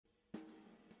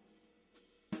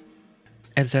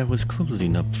As I was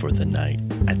closing up for the night,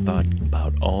 I thought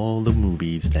about all the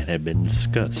movies that had been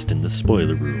discussed in the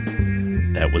spoiler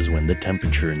room. That was when the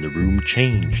temperature in the room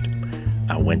changed.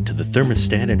 I went to the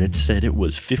thermostat and it said it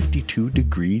was 52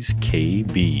 degrees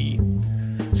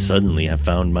KB. Suddenly I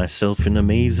found myself in a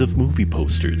maze of movie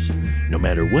posters. No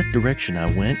matter what direction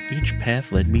I went, each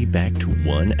path led me back to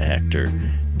one actor,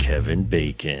 Kevin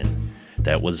Bacon.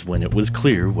 That was when it was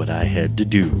clear what I had to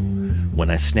do. When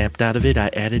I snapped out of it, I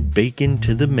added bacon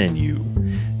to the menu.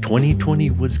 2020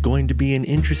 was going to be an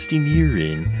interesting year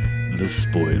in the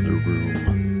spoiler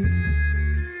room.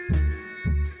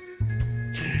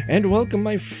 And welcome,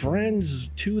 my friends,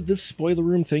 to the spoiler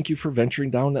room. Thank you for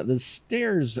venturing down the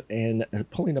stairs and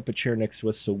pulling up a chair next to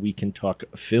us so we can talk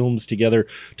films together,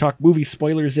 talk movie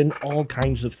spoilers, and all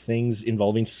kinds of things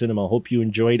involving cinema. Hope you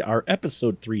enjoyed our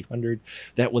episode 300.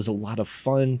 That was a lot of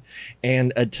fun.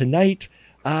 And tonight,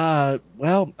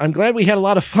 well, I'm glad we had a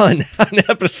lot of fun on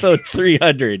episode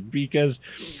 300 because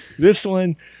this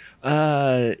one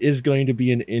is going to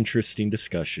be an interesting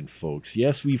discussion, folks.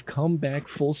 Yes, we've come back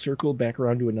full circle, back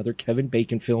around to another Kevin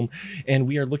Bacon film, and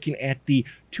we are looking at the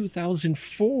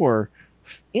 2004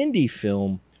 indie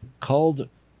film called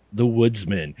The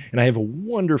Woodsman. And I have a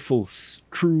wonderful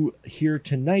crew here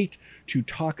tonight to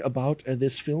talk about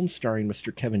this film starring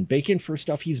Mr. Kevin Bacon. First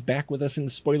off, he's back with us in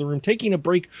the spoiler room, taking a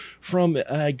break from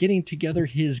getting together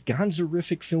his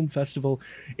Gonzorific Film Festival.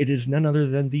 It is none other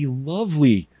than the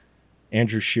lovely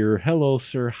Andrew Shearer. Hello,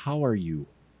 sir. How are you?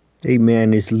 Hey,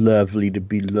 man, it's lovely to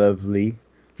be lovely.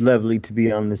 Lovely to be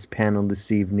on this panel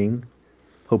this evening.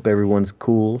 Hope everyone's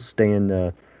cool,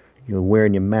 staying,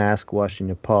 wearing your mask, washing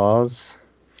your paws,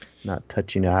 not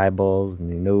touching your eyeballs and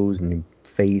your nose and your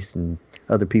face and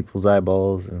other people's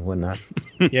eyeballs and whatnot.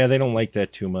 Yeah, they don't like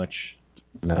that too much.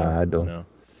 So, nah, I don't.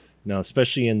 No,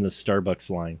 especially in the Starbucks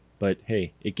line. But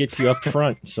hey, it gets you up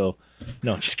front, so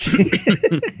no, just kidding.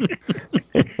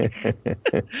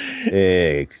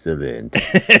 Excellent.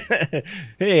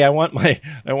 Hey, I want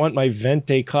my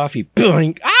Vente coffee.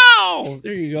 Boing! Ow!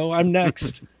 There you go. I'm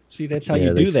next. See, that's how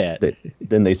you do that.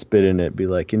 Then they spit in it, be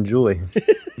like, enjoy.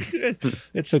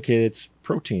 It's okay. It's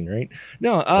protein, right?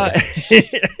 No.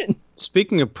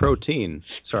 Speaking of protein,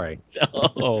 sorry.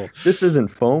 Oh, this isn't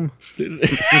foam.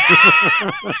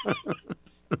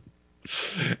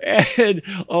 And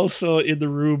also in the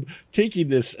room, taking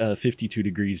this 52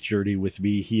 degrees journey with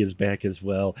me, he is back as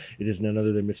well. It is none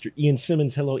other than Mr. Ian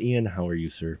Simmons. Hello, Ian. How are you,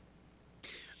 sir?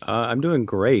 I'm doing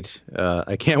great.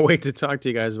 I can't wait to talk to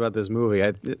you guys about this movie.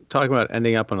 Talk about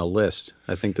ending up on a list.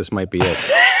 I think this might be it.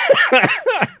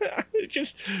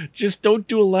 Just don't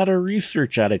do a lot of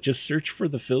research on it. Just search for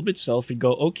the film itself and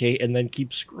go, okay, and then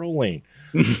keep scrolling.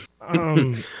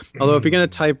 Although if you're going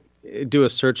to do a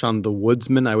search on The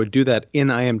Woodsman, I would do that in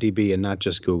IMDb and not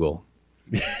just Google.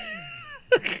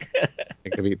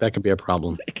 That could be a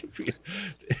problem.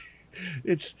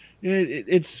 It's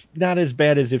not as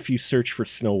bad as if you search for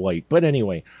Snow White, but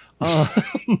anyway.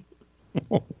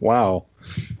 Wow.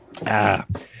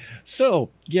 So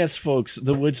yes, folks,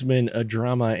 The Woodsman, a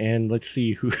drama, and let's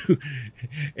see who.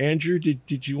 Andrew,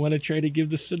 did you want to try to give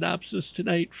the synopsis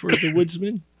tonight for The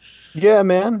Woodsman? Yeah,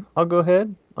 man. I'll go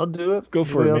ahead. I'll do it. Go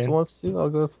for it, man. Anybody else wants to? I'll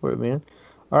go for it, man.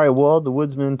 All right. Well, The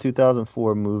Woodsman,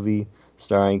 2004 movie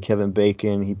starring Kevin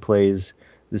Bacon. He plays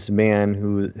this man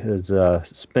who has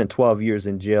spent 12 years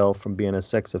in jail from being a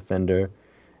sex offender,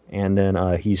 and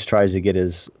then he tries to get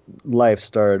his life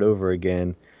started over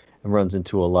again and runs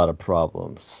into a lot of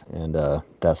problems, and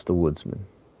that's The Woodsman.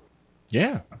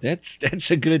 Yeah,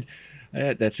 that's a good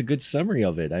summary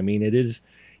of it. I mean, it is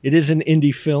an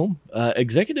indie film,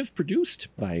 executive produced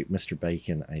by Mr.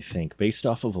 Bacon, I think, based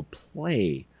off of a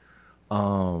play.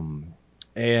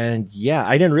 And yeah,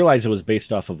 I didn't realize it was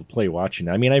based off of a play watching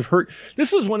it. I mean, I've heard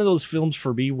this was one of those films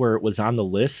for me where it was on the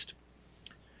list.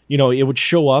 You know, it would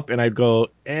show up and I'd go,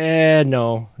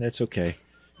 no, that's okay.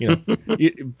 You know,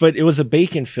 but it was a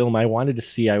Bacon film I wanted to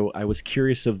see. I was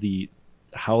curious of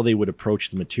how they would approach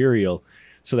the material.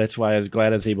 So that's why I was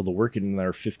glad I was able to work it in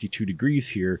our 52 degrees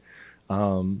here.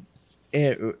 And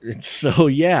so,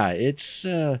 yeah, it's,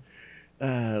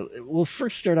 we'll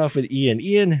first start off with Ian.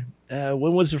 Ian,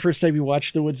 when was the first time you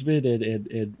watched The Woodsman,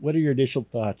 and what are your initial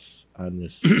thoughts on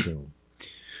this film?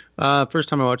 First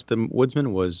time I watched The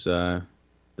Woodsman was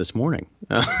this morning.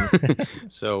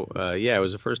 So, yeah, it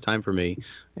was the first time for me,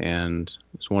 and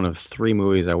it's one of 3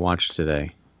 movies I watched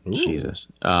today. Ooh. Jesus.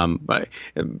 But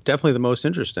definitely the most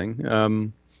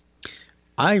interesting.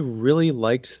 I really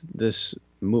liked this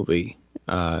movie.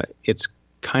 It's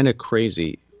kind of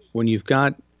crazy when you've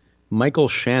got Michael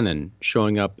Shannon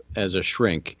showing up as a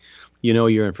shrink you know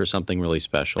you're in for something really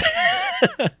special.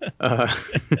 uh,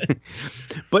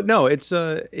 but no, it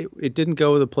didn't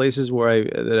go the places where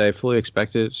I fully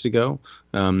expected it to go.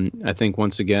 I think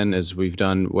once again, as we've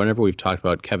done, whenever we've talked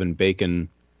about Kevin Bacon,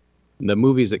 the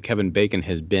movies that Kevin Bacon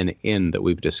has been in that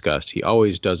we've discussed, he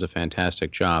always does a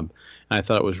fantastic job. And I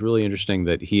thought it was really interesting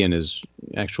that he and his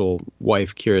actual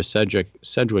wife, Kira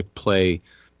Sedgwick, play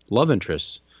love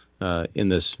interests in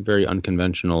this very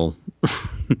unconventional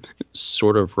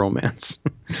sort of romance.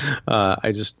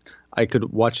 I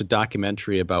could watch a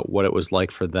documentary about what it was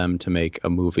like for them to make a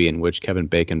movie in which Kevin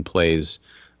Bacon plays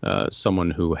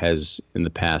someone who has in the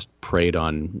past preyed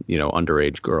on,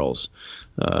 underage girls.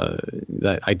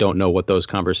 That I don't know what those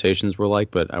conversations were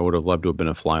like, but I would have loved to have been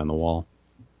a fly on the wall.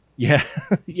 Yeah,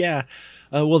 yeah.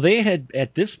 Well, they had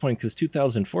at this point, because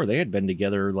 2004, they had been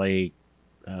together like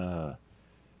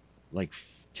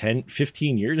 10,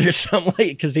 15 years or something,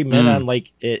 because they met on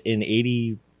like in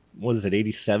 80. What is it,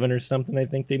 87 or something? I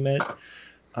think they met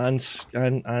on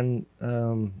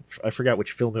I forgot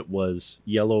which film it was.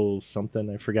 Yellow something.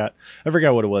 I forgot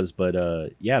what it was,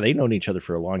 but yeah, they'd known each other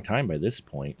for a long time by this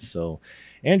point. So,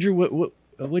 Andrew,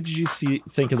 what did you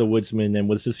think of The Woodsman, and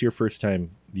was this your first time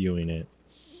viewing it?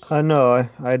 No,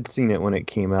 I'd seen it when it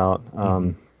came out.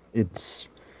 It's,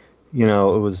 it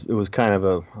was kind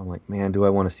of I'm like, man, do I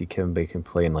want to see Kevin Bacon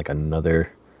play in like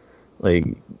another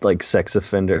like sex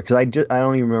offender? Because I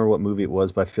don't even remember what movie it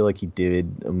was, but I feel like he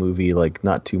did a movie like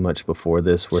not too much before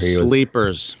this where he was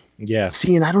Sleepers. Yeah.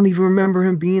 See, and I don't even remember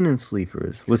him being in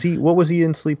Sleepers. What was he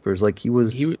in Sleepers? Like he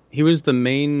was the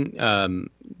main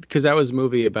because that was a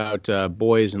movie about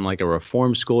boys in like a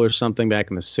reform school or something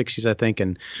back in the 60s, I think.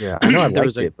 And yeah, I know I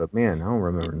liked it, but man, I don't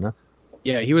remember nothing.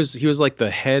 Yeah, he was like the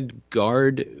head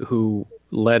guard who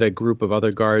led a group of other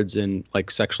guards in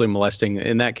like sexually molesting.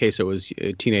 In that case, it was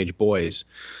teenage boys.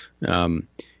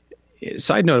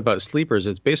 Side note about Sleepers,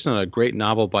 it's based on a great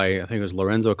novel by, I think it was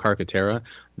Lorenzo Carcaterra.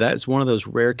 That's one of those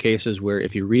rare cases where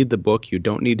if you read the book, you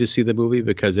don't need to see the movie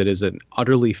because it is an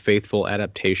utterly faithful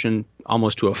adaptation,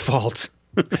 almost to a fault.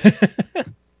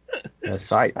 Yeah,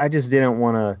 so I just didn't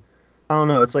want to, I don't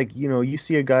know. It's like, you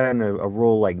see a guy in a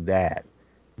role like that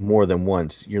more than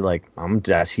once, you're like,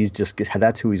 that's who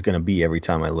he's going to be every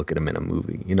time I look at him in a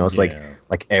movie. It's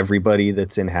like everybody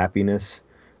that's in Happiness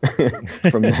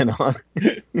from then on.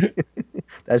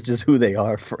 That's just who they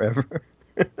are forever.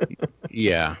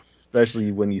 Yeah.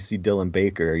 Especially when you see Dylan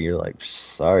Baker, you're like,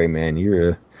 sorry, man,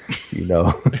 you're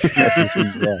that's just who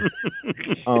you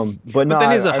are. But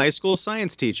then he's a high school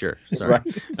science teacher. Sorry. Right?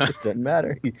 It doesn't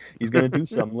matter. He's going to do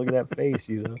something. Look at that face,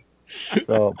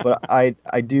 So, but I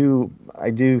do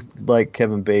like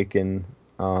Kevin Bacon,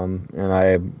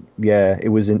 and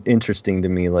it was interesting to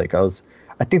me. Like I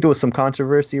think there was some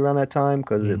controversy around that time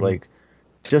because it like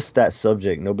just that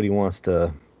subject. Nobody wants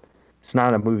to. It's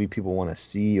not a movie people want to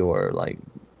see or like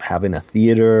have in a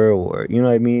theater or you know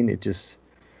what I mean. It just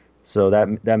so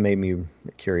that made me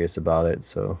curious about it.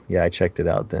 So yeah, I checked it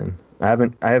out then. I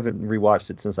haven't rewatched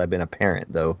it since I've been a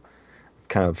parent though.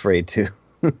 Kind of afraid to.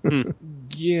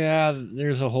 Yeah,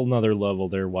 there's a whole nother level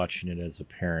there watching it as a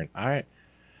parent. I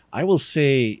will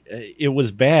say it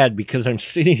was bad because I'm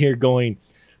sitting here going,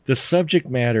 the subject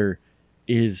matter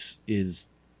is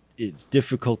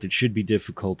difficult. It should be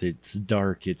difficult. It's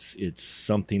dark. It's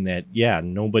something that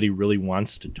nobody really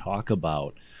wants to talk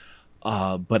about.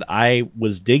 But I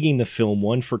was digging the film,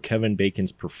 one, for Kevin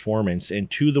Bacon's performance, and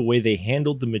two, the way they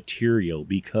handled the material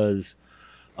because.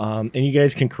 And you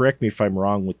guys can correct me if I'm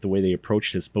wrong with the way they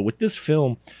approach this, but with this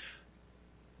film,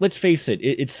 let's face it,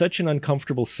 it's such an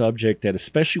uncomfortable subject that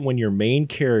especially when your main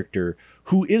character,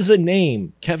 who is a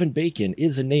name, Kevin Bacon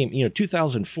is a name,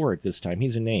 2004 at this time,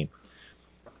 he's a name.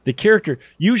 The character,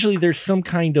 usually there's some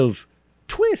kind of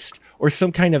twist or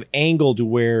some kind of angle to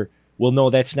where, well,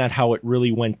 no, that's not how it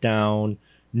really went down.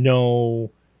 No,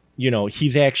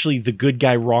 he's actually the good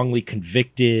guy wrongly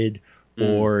convicted.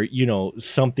 Or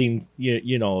something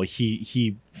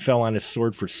he fell on his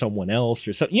sword for someone else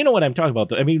or something. You know what I'm talking about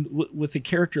though. I mean, with a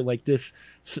character like this,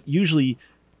 usually,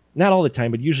 not all the time,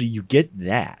 but usually you get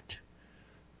that.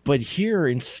 But here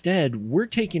instead, we're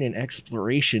taking an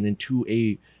exploration into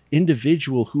a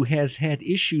individual who has had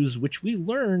issues which we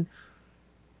learn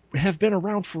have been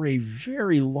around for a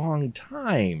very long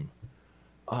time.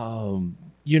 And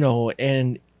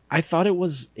I thought it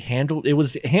was handled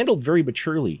very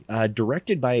maturely,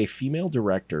 directed by a female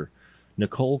director,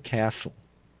 Nicole Castle,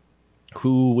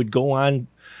 who would go on.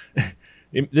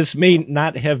 This may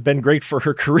not have been great for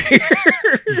her career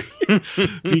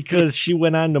because she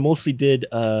went on to mostly did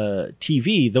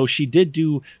TV, though she did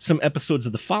do some episodes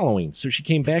of The Following. So she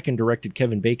came back and directed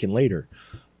Kevin Bacon later,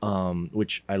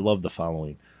 which I love The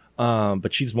Following.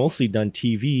 but she's mostly done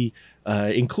TV,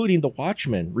 including The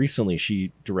Watchmen. Recently,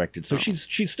 she directed, so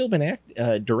she's still been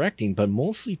directing, but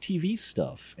mostly TV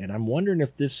stuff. And I'm wondering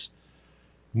if this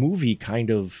movie kind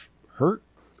of hurt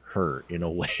her in a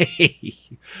way.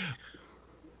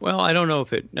 Well, I don't know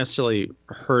if it necessarily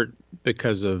hurt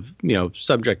because of,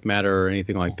 subject matter or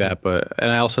anything like that,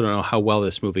 and I also don't know how well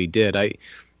this movie did.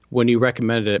 When you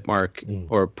recommended it, Mark,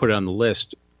 or put it on the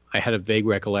list, I had a vague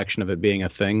recollection of it being a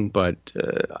thing, but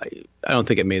I don't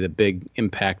think it made a big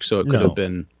impact. So it could have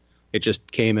been, it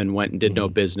just came and went and did no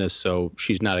business. So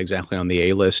she's not exactly on the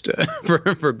A list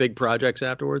for big projects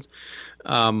afterwards.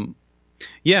 It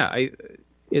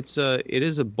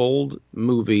is a bold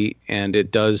movie, and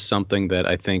it does something that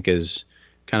I think is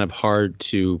kind of hard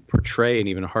to portray and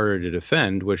even harder to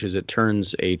defend, which is it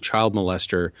turns a child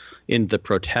molester into the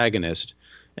protagonist.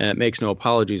 And it makes no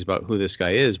apologies about who this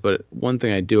guy is. But one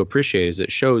thing I do appreciate is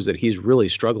it shows that he's really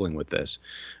struggling with this.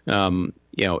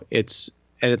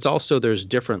 It's also, there's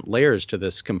different layers to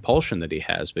this compulsion that he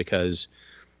has, because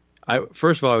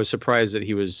first of all, I was surprised that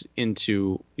he was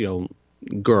into,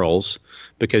 girls,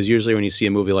 because usually when you see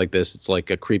a movie like this, it's like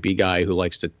a creepy guy who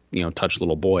likes to, touch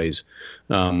little boys.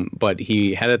 But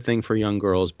he had a thing for young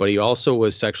girls, but he also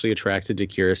was sexually attracted to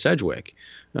Kira Sedgwick.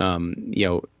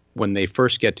 When they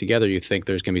first get together, you think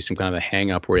there's going to be some kind of a hang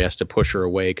up where he has to push her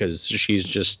away because she's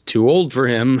just too old for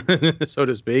him, so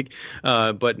to speak.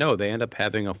 But no, they end up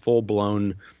having a full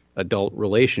blown adult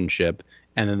relationship.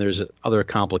 And then there's other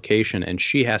complication, and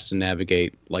she has to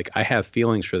navigate, like, I have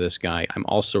feelings for this guy. I'm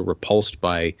also repulsed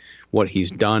by what he's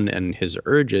done and his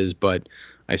urges, but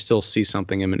I still see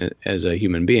something in him as a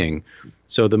human being.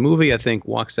 So the movie, I think,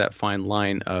 walks that fine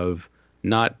line of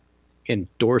not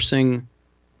endorsing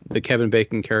the Kevin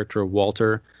Bacon character of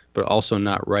Walter, but also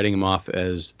not writing him off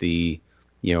as the,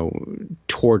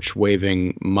 torch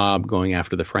waving mob going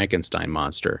after the Frankenstein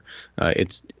monster.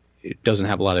 It doesn't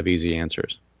have a lot of easy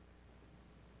answers.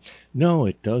 No,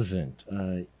 it doesn't.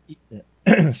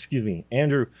 Excuse me.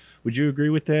 Andrew, would you agree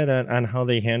with that on how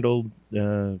they handled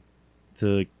the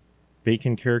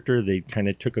Bacon character? They kind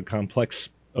of took a complex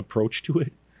approach to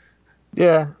it.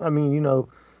 Yeah, I mean,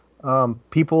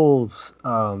 people's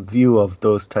view of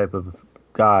those type of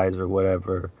guys or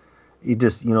whatever, they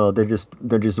just want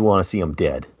to see them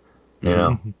dead.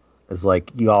 It's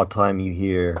like all the time you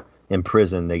hear in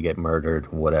prison they get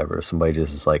murdered, whatever. Somebody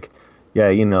just is like, yeah,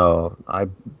 I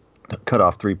cut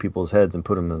off 3 people's heads and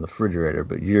put them in the refrigerator,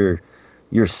 but you're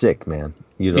sick, man.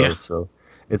 Yeah. So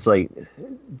it's like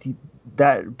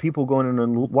that. People going in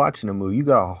and watching a movie, you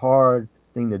got a hard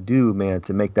thing to do, man,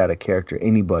 to make that a character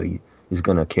anybody is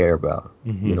gonna care about.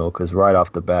 Because right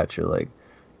off the bat, you're like,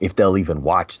 if they'll even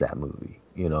watch that movie,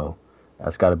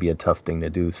 that's got to be a tough thing to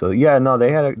do. So yeah, no,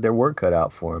 they had their work cut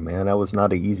out for them, man. That was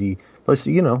not an easy. Plus,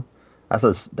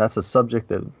 that's a subject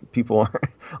that people aren't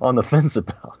on the fence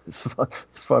about. It's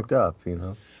fucked up,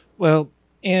 Well,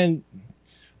 and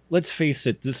let's face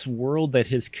it, this world that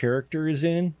his character is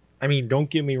in, I mean, don't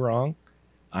get me wrong.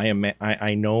 I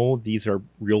know these are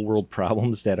real world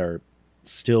problems that are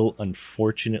still,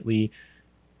 unfortunately,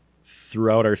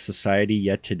 throughout our society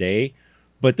yet today.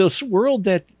 But this world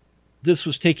that this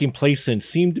was taking place in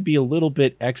seemed to be a little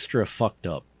bit extra fucked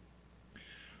up.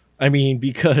 I mean,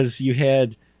 because you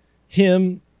had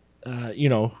him,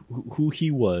 who he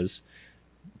was.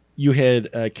 You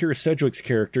had Kira Sedgwick's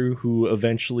character, who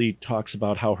eventually talks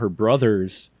about how her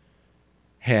brothers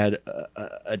had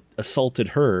assaulted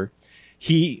her.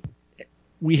 We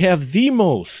have the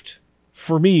most,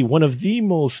 for me, one of the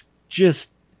most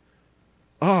just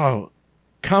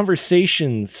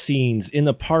conversation scenes in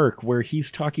the park where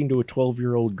he's talking to a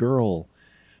 12-year-old girl,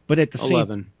 but at the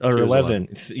 11. same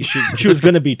 11. She was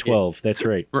going to be 12. That's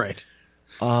right. Right.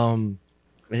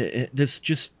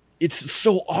 It's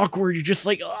so awkward. You're just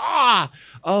like,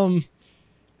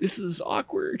 this is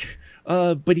awkward.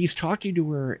 But he's talking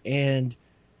to her, and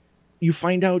you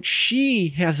find out she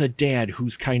has a dad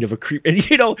who's kind of a creep. And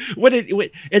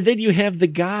and then you have the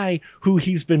guy who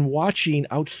he's been watching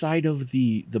outside of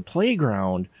the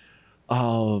playground,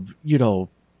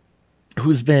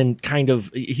 who's been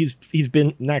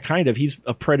he's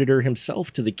a predator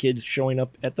himself to the kids showing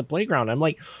up at the playground. I'm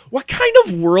like, what kind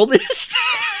of world is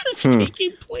this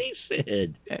taking place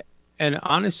in? And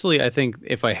honestly, I think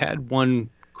if I had one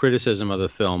criticism of the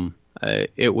film,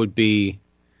 it would be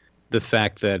the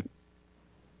fact that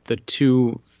the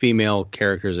 2 female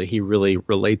characters that he really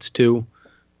relates to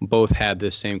both had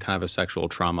this same kind of a sexual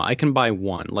trauma. I can buy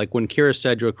one. Like when Kira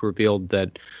Sedgwick revealed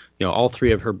that, all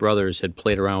 3 of her brothers had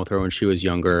played around with her when she was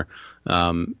younger,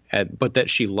 but that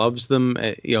she loves them,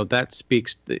 that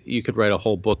speaks. You could write a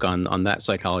whole book on that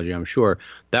psychology, I'm sure.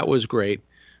 That was great.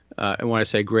 And when I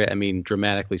say great, I mean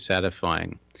dramatically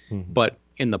satisfying. But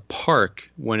in the park,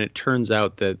 when it turns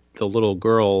out that the little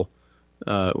girl,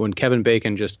 when Kevin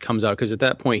Bacon just comes out, because at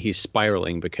that point he's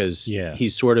spiraling because he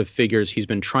sort of figures he's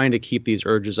been trying to keep these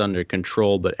urges under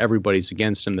control, but everybody's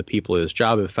against him. The people at his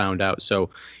job have found out. So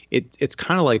it's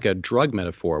kind of like a drug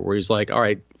metaphor where he's like, all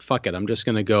right, fuck it, I'm just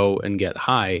going to go and get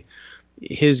high.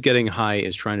 His getting high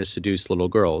is trying to seduce little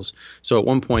girls. So at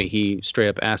one point, he straight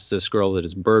up asks this girl that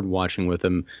is bird watching with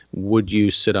him, would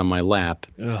you sit on my lap?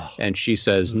 Ugh. And she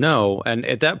says no. And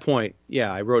at that point,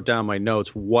 I wrote down my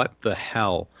notes, what the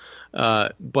hell?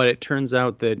 But it turns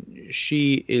out that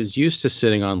she is used to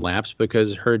sitting on laps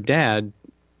because her dad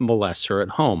molests her at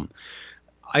home.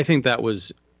 I think that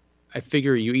was... I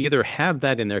figure you either have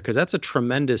that in there because that's a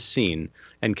tremendous scene.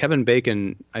 And Kevin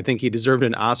Bacon, I think he deserved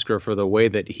an Oscar for the way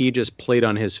that he just played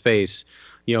on his face,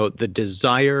 the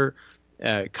desire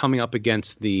coming up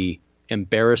against the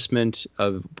embarrassment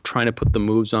of trying to put the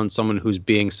moves on someone who's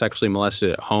being sexually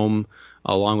molested at home,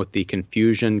 along with the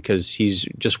confusion because he's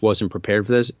just wasn't prepared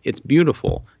for this. It's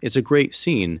beautiful. It's a great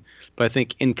scene. But I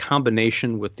think in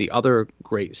combination with the other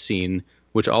great scene,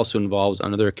 which also involves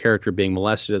another character being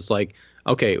molested, it's like,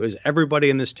 okay, was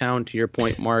everybody in this town, to your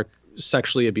point, Mark,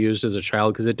 sexually abused as a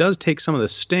child? Because it does take some of the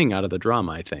sting out of the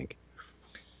drama, I think.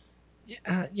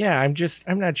 I'm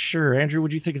not sure. Andrew, what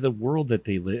do you think of the world that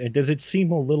they live in? Does it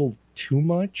seem a little too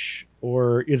much?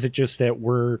 Or is it just that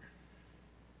we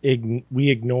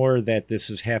ignore that this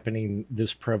is happening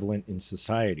this prevalent in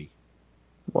society?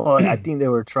 Well, I think they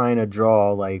were trying to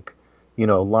draw,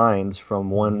 lines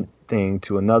from one thing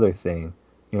to another thing.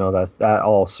 That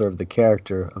all served the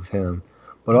character of him.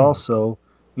 But also,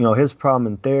 his problem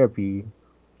in therapy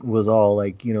was all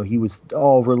he was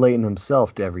all relating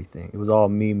himself to everything. It was all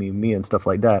me, and stuff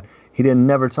like that. He didn't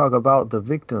never talk about the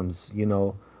victims,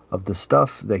 of the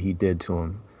stuff that he did to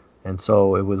him. And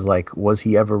so it was like, was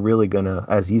he ever really gonna,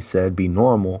 as he said, be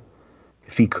normal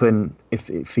if he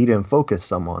didn't focus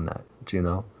some on that,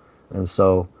 And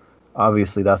so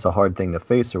obviously that's a hard thing to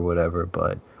face or whatever,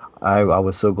 but I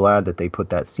was so glad that they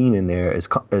put that scene in there.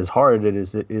 As hard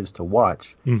as it is to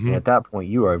watch, and at that point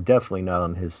you are definitely not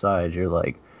on his side. You're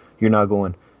not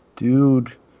going,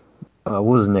 dude. What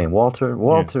was his name?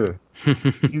 Walter.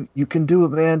 you can do it,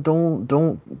 man. Don't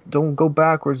go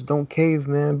backwards. Don't cave,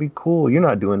 man. Be cool. You're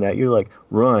not doing that. You're like,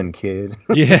 run, kid.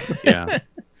 Yeah.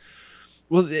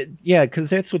 Well, because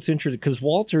that's what's interesting. Because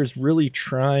Walter is really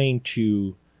trying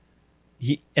to.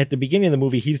 At the beginning of the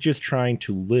movie, he's just trying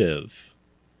to live.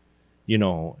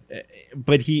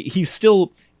 But he's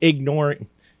still ignoring.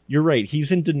 You're right. He's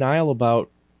in denial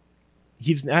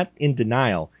he's not in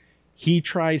denial. He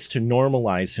tries to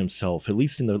normalize himself, at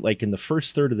least in the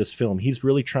first third of this film. He's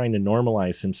really trying to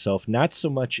normalize himself, not so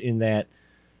much in that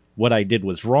what I did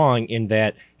was wrong, in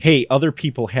that, hey, other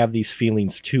people have these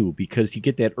feelings too, because you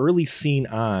get that early scene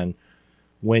on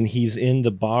when he's in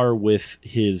the bar with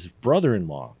his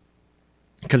brother-in-law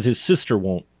because his sister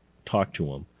won't talk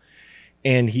to him.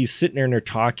 And he's sitting there and they're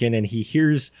talking, and he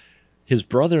hears his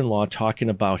brother-in-law talking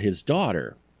about his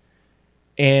daughter.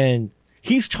 And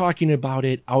he's talking about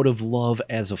it out of love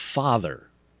as a father.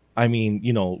 I mean,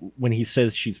 when he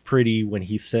says she's pretty, when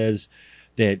he says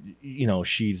that,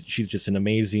 she's just an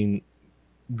amazing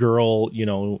girl,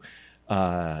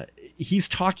 he's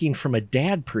talking from a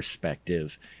dad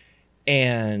perspective.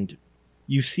 And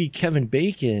you see Kevin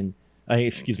Bacon,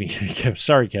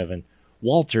 sorry, Kevin,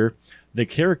 Walter, the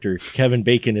character Kevin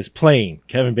Bacon is playing.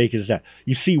 Kevin Bacon is that.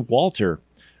 You see Walter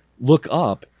look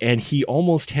up, and he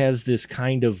almost has this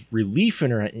kind of relief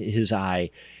in his eye.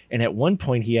 And at one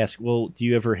point he asks, well, do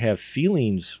you ever have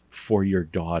feelings for your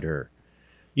daughter?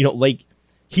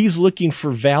 He's looking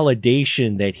for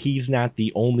validation that he's not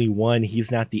the only one.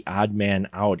 He's not the odd man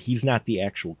out. He's not the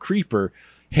actual creeper.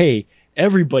 Hey,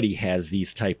 everybody has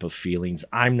these type of feelings.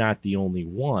 I'm not the only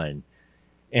one.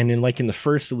 And in the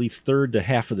first, at least third to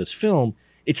half of this film,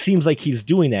 it seems like he's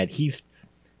doing that.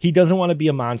 He doesn't want to be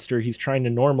a monster. He's trying to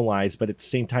normalize, but at the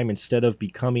same time, instead of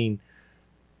becoming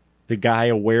the guy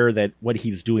aware that what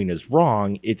he's doing is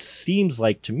wrong, it seems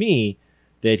like to me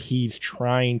that he's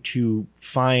trying to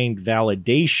find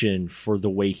validation for the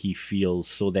way he feels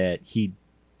so that he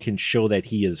can show that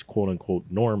he is quote unquote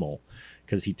normal,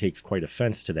 because he takes quite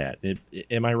offense to that.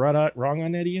 Am I wrong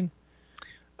on that, Ian?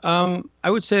 I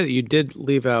would say that you did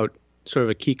leave out sort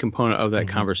of a key component of that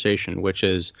conversation, which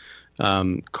is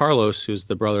Carlos, who's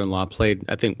the brother-in-law, played,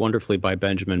 I think, wonderfully by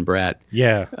Benjamin Bratt.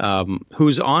 Yeah.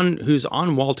 Who's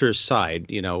on Walter's side.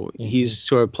 He's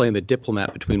sort of playing the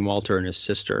diplomat between Walter and his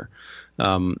sister.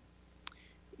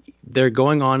 They're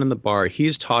going on in the bar.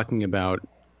 He's talking about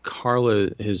Carla,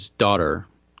 his daughter,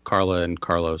 Carla and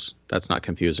Carlos. That's not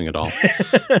confusing at all.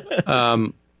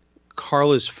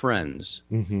 Carla's friends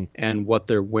and what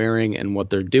they're wearing and what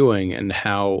they're doing and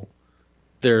how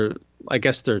I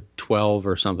guess they're 12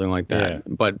 or something like that,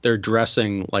 but they're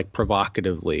dressing like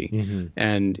provocatively.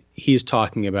 And he's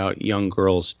talking about young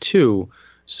girls too.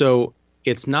 So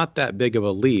it's not that big of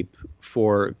a leap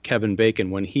for Kevin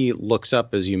Bacon when he looks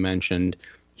up, as you mentioned.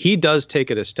 He does take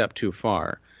it a step too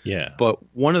far. Yeah. But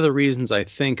one of the reasons I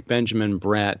think Benjamin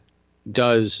Bratt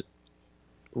does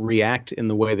react in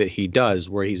the way that he does,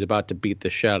 where he's about to beat the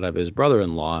shit out of his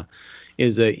brother-in-law,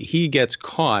 is that he gets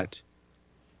caught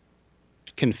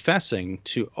confessing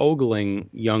to ogling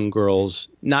young girls,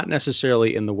 not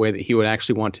necessarily in the way that he would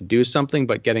actually want to do something,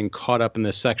 but getting caught up in the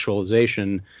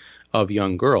sexualization of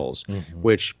young girls,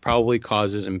 which probably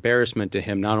causes embarrassment to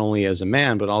him, not only as a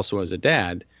man, but also as a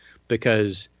dad,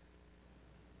 because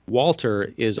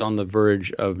Walter is on the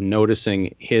verge of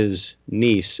noticing his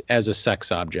niece as a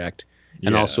sex object,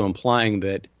 and also implying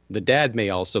that the dad may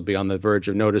also be on the verge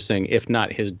of noticing, if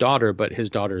not his daughter, but his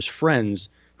daughter's friends,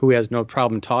 who has no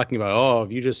problem talking about, oh,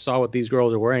 if you just saw what these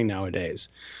girls are wearing nowadays.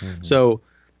 So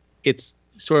it's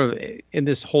sort of in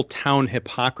this whole town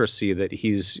hypocrisy that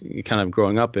he's kind of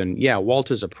growing up in. Yeah,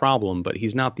 Walter's a problem, but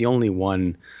he's not the only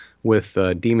one with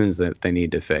demons that they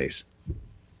need to face.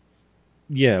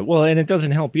 Yeah, well, and it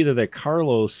doesn't help either that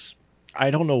Carlos, I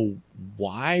don't know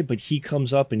why, but he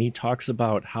comes up and he talks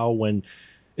about how when...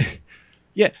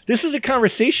 Yeah, this is a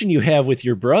conversation you have with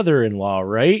your brother-in-law,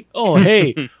 right? Oh,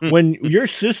 hey, when your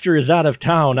sister is out of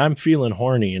town, I'm feeling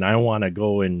horny and I want to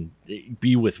go and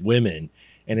be with women.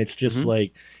 And it's just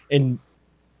like, and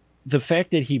the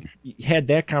fact that he had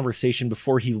that conversation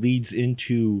before he leads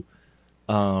into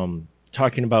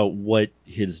talking about what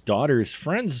his daughter's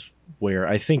friends wear,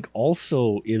 I think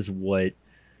also is what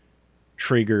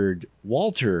triggered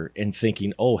Walter in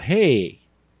thinking, oh, hey,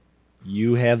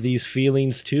 you have these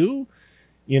feelings too?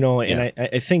 You know, and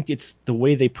I think it's the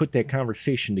way they put that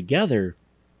conversation together,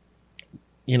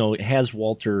 you know, it has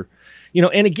Walter, you know,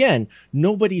 and again,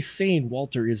 nobody's saying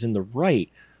Walter is in the right.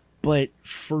 But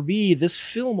for me, this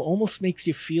film almost makes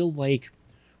you feel like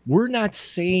we're not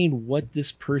saying what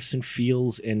this person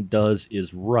feels and does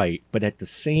is right. But at the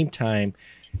same time,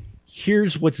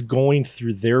 here's what's going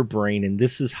through their brain, and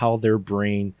this is how their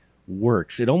brain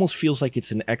works. It almost feels like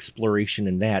it's an exploration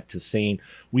in that, to saying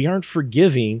we aren't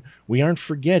forgiving, we aren't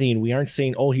forgetting, we aren't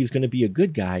saying, oh, he's going to be a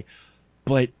good guy,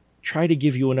 but try to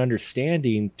give you an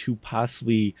understanding to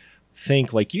possibly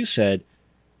think, like you said,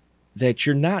 that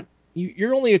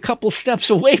you're only a couple steps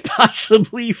away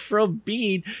possibly from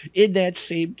being in that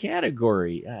same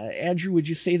category. Andrew, would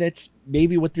you say that's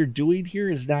maybe what they're doing here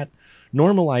is not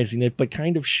normalizing it, but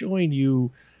kind of showing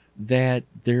you that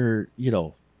they're, you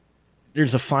know,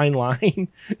 there's a fine line?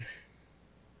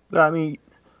 I mean,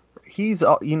 he's,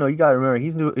 you know, you got to remember,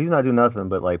 he's not doing nothing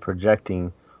but like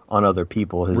projecting on other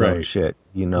people his own shit,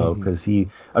 you know, because he,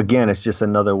 again, it's just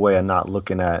another way of not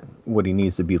looking at what he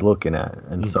needs to be looking at.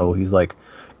 And so he's like,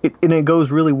 and it goes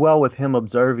really well with him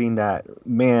observing that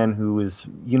man who is,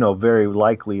 you know, very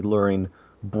likely luring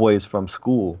boys from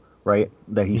school, right?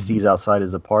 That he sees outside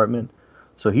his apartment.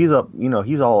 So he's up, you know,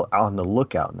 he's all out on the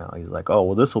lookout now. He's like, oh,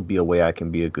 well, this will be a way I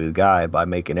can be a good guy by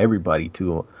making everybody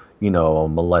to, you know, a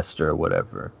molester or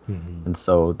whatever. And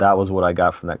so that was what I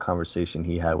got from that conversation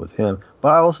he had with him. But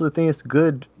I also think it's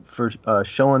good for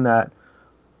showing that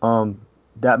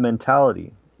that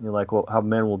mentality, you know, like, well, how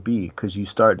men will be, because you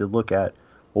start to look at,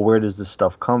 well, where does this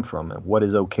stuff come from, and what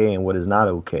is okay and what is not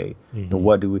okay, and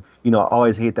what do we, you know, I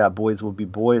always hate that boys will be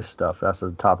boys stuff. That's a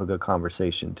topic of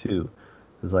conversation too.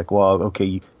 It's like, well,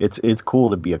 okay, it's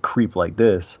cool to be a creep like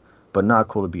this, but not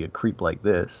cool to be a creep like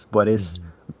this. But it's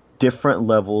different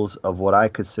levels of what I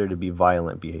consider to be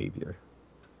violent behavior.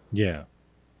 Yeah.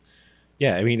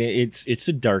 Yeah, I mean, it's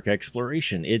a dark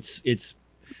exploration. It's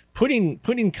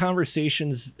putting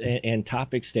conversations and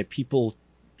topics that people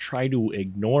try to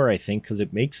ignore, I think, because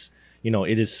it makes, you know,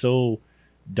 it is so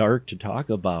dark to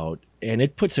talk about, and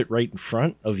it puts it right in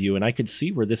front of you. And I could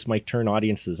see where this might turn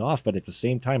audiences off, but at the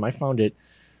same time, I found it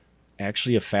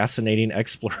actually a fascinating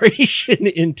exploration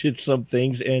into some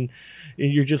things, and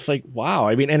you're just like, wow.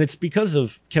 I mean, and it's because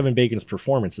of Kevin Bacon's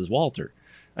performance as Walter.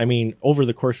 I mean, over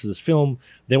the course of this film,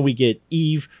 then we get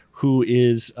Eve, who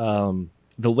is the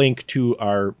link to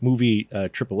our movie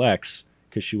Triple X,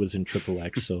 because she was in Triple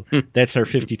X, so that's our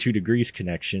 52 Degrees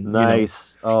connection.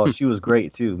 Nice. You know? Oh, she was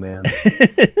great too, man.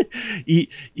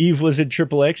 Eve was in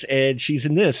Triple X, and she's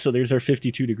in this, so there's our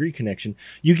 52 degree connection.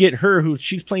 You get her, who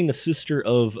she's playing the sister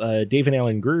of David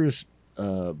Alan Grier's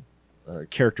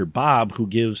character Bob, who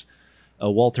gives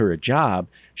Walter a job.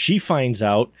 She finds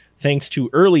out, thanks to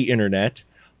early internet,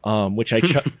 which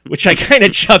which I kind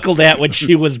of chuckled at when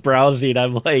she was browsing.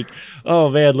 I'm like, oh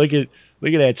man, look at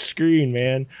that screen,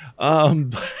 man.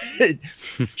 But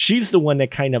she's the one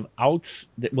that kind of outs.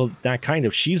 Well, not kind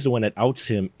of. She's the one that outs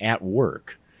him at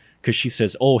work because she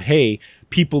says, "Oh, hey,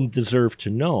 people deserve to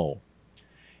know."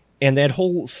 And that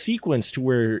whole sequence to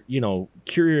where,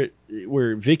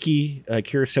 where Vicky,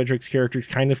 Kira Sedgwick's character,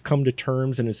 kind of come to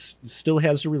terms and still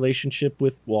has a relationship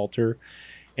with Walter,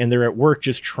 and they're at work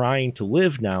just trying to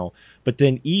live now. But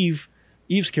then Eve's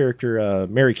character,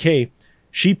 Mary Kay,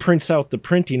 she prints out the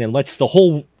printing and lets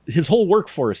his whole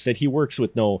workforce that he works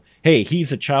with know, hey,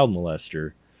 he's a child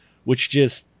molester, which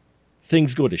just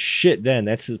things go to shit. Then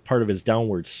that's part of his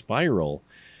downward spiral,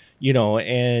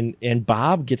 and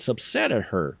Bob gets upset at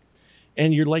her.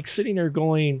 And you're like sitting there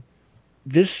going,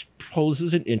 this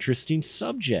poses an interesting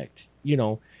subject.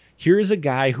 Here's a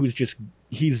guy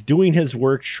he's doing his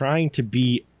work, trying to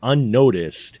be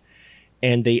unnoticed,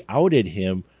 and they outed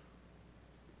him.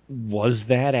 Was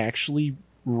that actually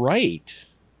right?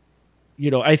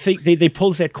 I think they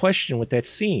pose that question with that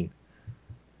scene.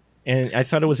 And I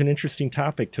thought it was an interesting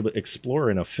topic to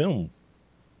explore in a film.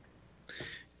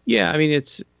 Yeah, I mean,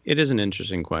 it is an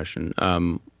interesting question.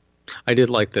 I did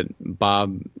like that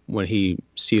Bob, when he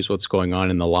sees what's going on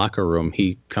in the locker room,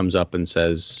 he comes up and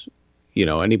says,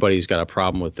 anybody who's got a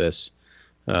problem with this,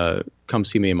 come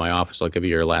see me in my office. I'll give you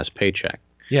your last paycheck.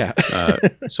 Yeah.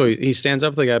 So he stands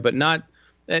up to the guy, but not,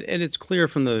 and it's clear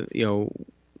from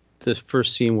the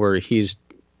first scene where he's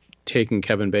taking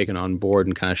Kevin Bacon on board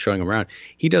and kind of showing him around.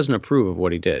 He doesn't approve of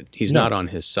what he did. He's not on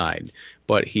his side,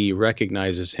 but he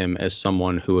recognizes him as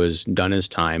someone who has done his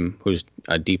time, who's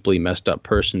a deeply messed up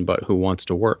person, but who wants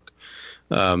to work.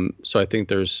 So I think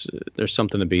there's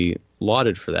something to be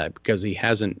lauded for that, because he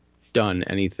hasn't done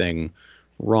anything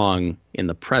wrong in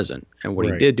the present, and what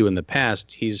he did do in the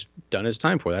past, he's done his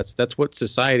time for. That's what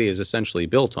society is essentially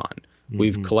built on. Mm-hmm.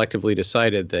 We've collectively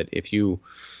decided that if you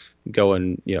go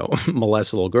and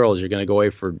molest little girls, you're going to go away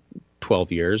for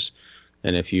 12 years,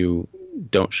 and if you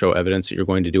don't show evidence that you're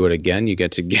going to do it again, you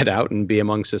get to get out and be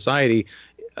among society,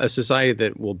 a society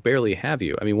that will barely have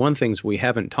you. I mean, one thing we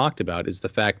haven't talked about is the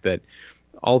fact that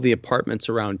all the apartments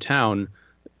around town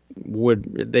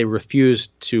they refused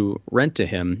to rent to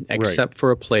him, except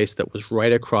for a place that was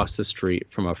right across the street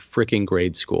from a freaking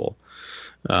grade school.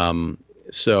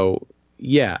 So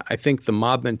yeah, I think the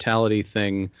mob mentality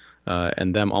thing,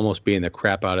 and them almost beating the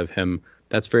crap out of him,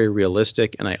 that's very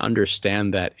realistic, and I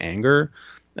understand that anger,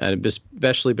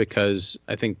 especially because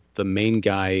I think the main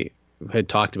guy had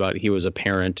talked about he was a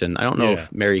parent, and I don't know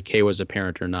if Mary Kay was a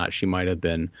parent or not. She might have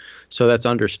been. So that's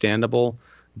understandable.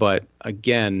 But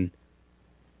again,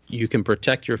 you can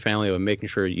protect your family by making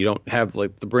sure you don't have to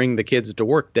bring the kids to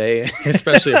work day,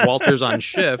 especially if Walter's on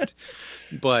shift.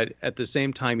 But at the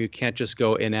same time, you can't just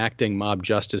go enacting mob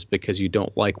justice because you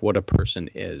don't like what a person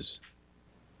is.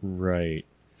 Right.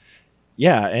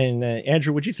 Yeah. And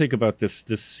Andrew, what'd you think about this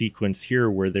sequence here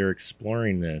where they're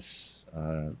exploring this?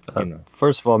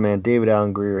 First of all, man, David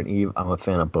Alan Grier and Eve, I'm a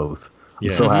fan of both. I'm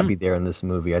so happy they're in this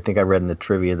movie. I think I read in the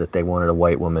trivia that they wanted a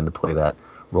white woman to play that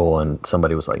role, and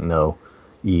somebody was like, no,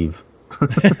 Eve.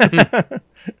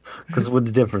 Because what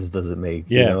difference does it make?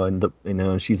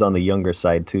 And she's on the younger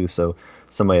side too, so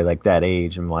somebody like that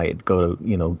age might go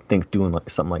to think doing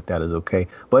something like that is okay.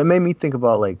 But it made me think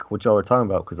about what y'all were talking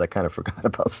about, because I kind of forgot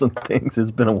about some things.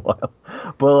 It's been a while.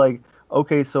 But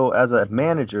okay, so as a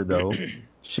manager though,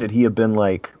 should he have been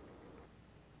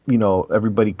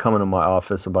everybody coming to my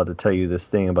office about to tell you this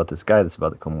thing about this guy that's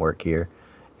about to come work here,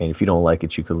 and if you don't like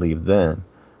it, you could leave then.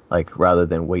 Rather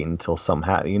than wait until something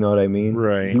happened, you know what I mean?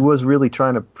 Right. He was really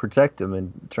trying to protect him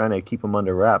and trying to keep him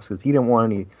under wraps, because he didn't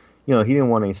want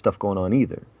any stuff going on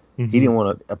either. Mm-hmm. He didn't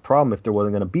want a problem if there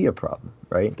wasn't going to be a problem,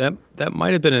 right? That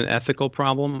might have been an ethical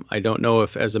problem. I don't know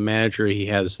if, as a manager, he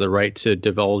has the right to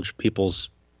divulge people's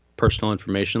personal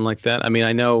information like that. I mean,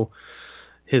 I know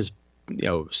his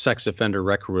sex offender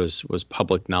record was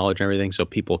public knowledge and everything, so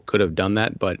people could have done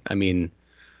that. But I mean,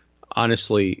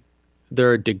 honestly, there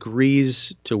are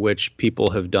degrees to which people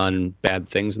have done bad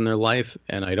things in their life,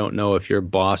 and I don't know if your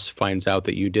boss finds out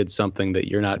that you did something that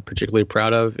you're not particularly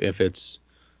proud of, if it's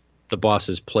the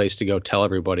boss's place to go tell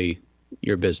everybody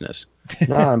your business.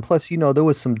 Nah, and plus, there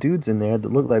was some dudes in there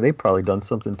that looked like they probably done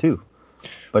something too,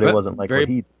 but it wasn't what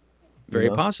he. Very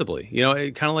possibly,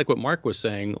 kind of like what Mark was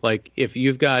saying. If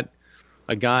you've got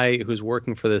a guy who's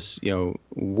working for this,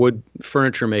 wood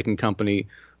furniture making company,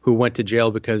 who went to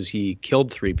jail because he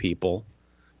killed 3 people,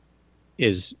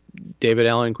 is David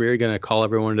Alan Grier going to call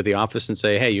everyone to the office and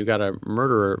say, hey, you got a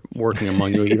murderer working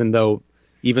among you, even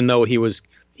though he was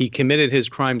he committed his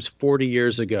crimes 40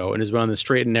 years ago and has been on the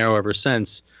straight and narrow ever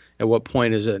since. At what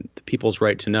point is it the people's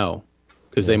right to know?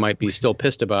 Because they might be still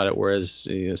pissed about it, whereas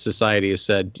society has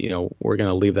said, we're going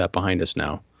to leave that behind us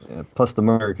now. Yeah, plus, the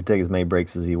murderer could take as many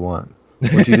breaks as he wants.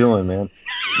 What you doing, man?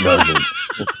 Nothing.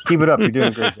 Keep it up. You're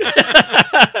doing great.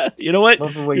 You know what?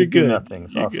 Love the way you do nothing.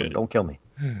 It's awesome. Don't kill me.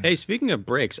 Hey, speaking of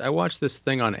breaks, I watched this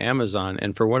thing on Amazon,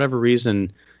 and for whatever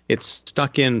reason, it's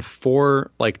stuck in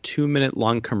 4 2-minute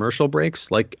long commercial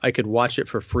breaks. Like, I could watch it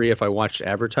for free if I watched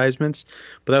advertisements,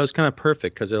 but that was kind of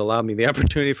perfect because it allowed me the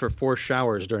opportunity for 4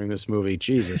 showers during this movie.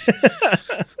 Jesus.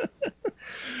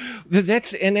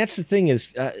 That's the thing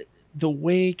is the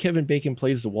way Kevin Bacon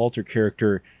plays the Walter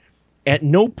character. At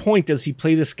no point does he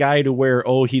play this guy to where,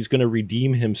 he's going to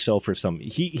redeem himself or something.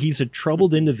 He's a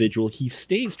troubled individual. He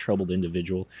stays troubled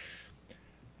individual.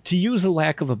 To use a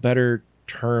lack of a better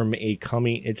term,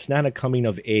 it's not a coming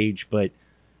of age, but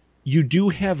you do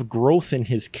have growth in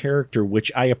his character,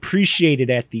 which I appreciated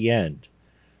at the end,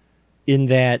 in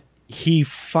that he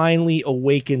finally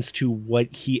awakens to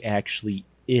what he actually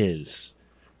is.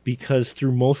 Because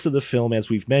through most of the film,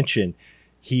 as we've mentioned,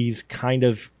 he's kind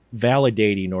of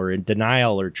validating or in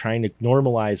denial or trying to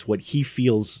normalize what he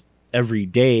feels every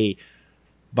day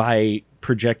by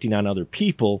projecting on other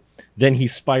people. Then he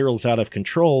spirals out of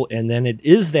control, and then it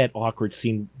is that awkward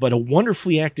scene, but a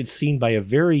wonderfully acted scene by a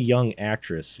very young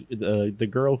actress, the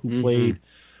girl who played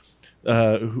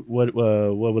what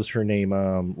was her name,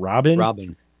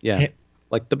 Robin, yeah,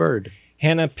 like the bird,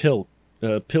 Hannah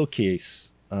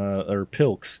Pilkes or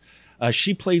Pilks.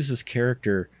 She plays this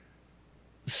character.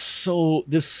 So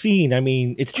this scene, I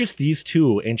mean, it's just these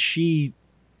two, and she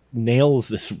nails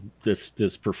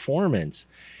this performance,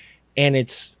 and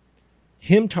it's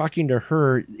him talking to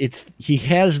her. He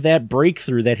has that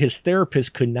breakthrough that his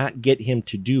therapist could not get him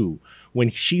to do. When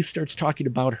she starts talking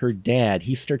about her dad,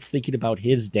 he starts thinking about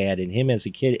his dad and him as a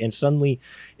kid, and suddenly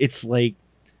it's like,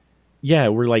 yeah,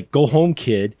 we're like, go home,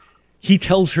 kid. He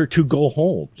tells her to go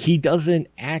home. He doesn't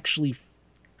actually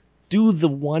do the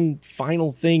one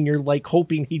final thing you're like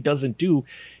hoping he doesn't do.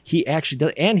 He actually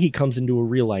does, and he comes into a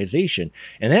realization,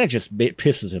 and then it just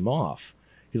pisses him off.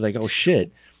 He's like, oh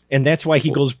shit. And that's why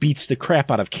he beats the crap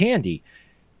out of Candy.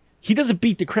 He doesn't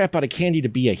beat the crap out of Candy to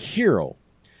be a hero.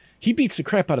 He beats the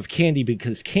crap out of Candy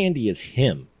because Candy is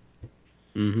him.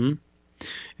 Mm-hmm.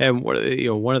 And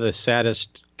one of the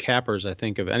saddest cappers I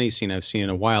think of any scene I've seen in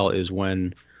a while is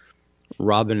when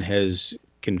Robin has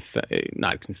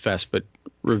not confessed, but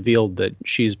revealed that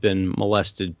she's been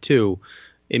molested too,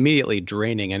 immediately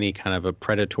draining any kind of a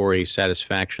predatory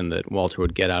satisfaction that Walter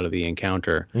would get out of the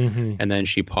encounter. Mm-hmm. And then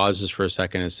she pauses for a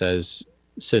second and says,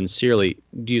 sincerely,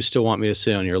 do you still want me to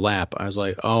sit on your lap? I was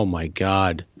like, oh my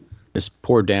God, this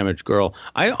poor damaged girl.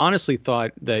 I honestly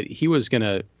thought that he was going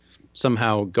to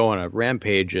somehow go on a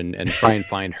rampage and try and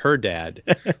find her dad,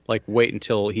 like wait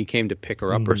until he came to pick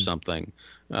her up or something.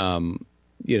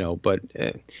 But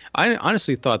I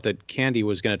honestly thought that Candy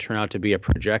was going to turn out to be a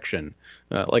projection,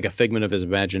 like a figment of his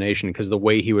imagination, because the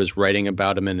way he was writing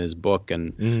about him in his book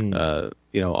and,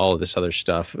 all of this other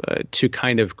stuff to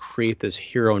kind of create this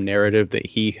hero narrative that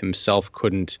he himself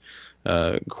couldn't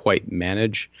quite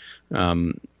manage.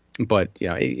 But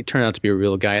it turned out to be a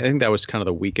real guy. I think that was kind of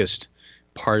the weakest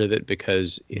part of it,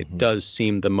 because it does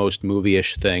seem the most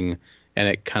movie-ish thing, and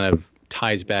it kind of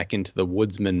ties back into the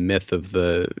Woodsman myth of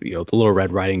the Little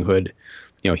Red Riding Hood.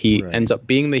 He ends up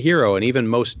being the hero, and even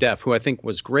Mos Def, who I think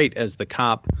was great as the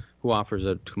cop, who offers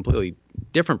a completely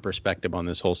different perspective on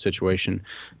this whole situation.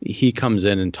 He comes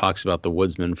in and talks about the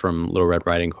Woodsman from Little Red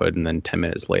Riding Hood, and then 10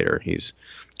 minutes later,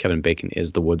 Kevin Bacon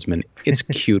is the Woodsman. It's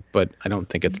cute, but I don't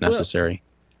think it's necessary.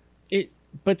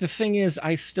 But the thing is,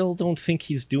 I still don't think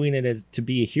he's doing it to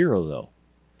be a hero, though.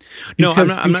 No,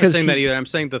 I'm not saying that either. I'm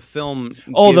saying the film.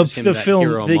 The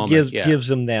film that gives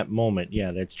him that moment.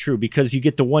 Yeah, that's true. Because you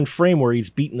get the one frame where he's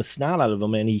beating the snot out of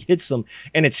him, and he hits him,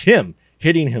 and it's him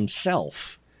hitting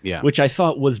himself. Yeah, which I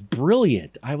thought was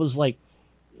brilliant. I was like,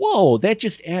 whoa, that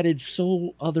just added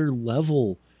so other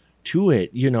level to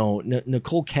it.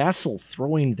 Nicole Castle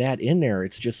throwing that in there.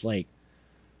 It's just like,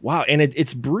 wow. And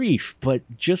it's brief, but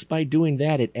just by doing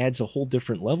that, it adds a whole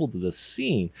different level to the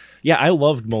scene. Yeah, I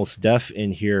loved Mos Def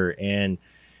in here. And,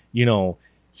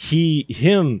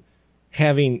 him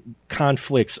having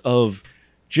conflicts of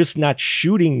just not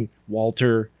shooting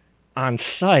Walter on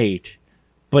sight,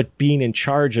 but being in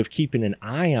charge of keeping an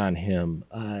eye on him.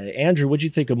 Andrew, what'd you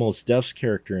think of Mos Def's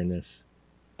character in this?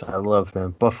 I love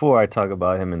him. Before I talk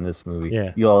about him in this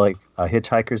movie, you all like A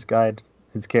Hitchhiker's Guide?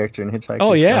 His character in Hitchhiker's Guide?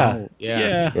 Oh, yeah.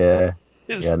 Yeah.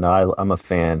 Yeah, no, I'm a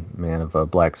fan, man, of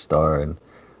Black Star and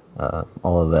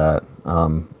all of that.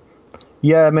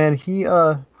 Yeah, man, he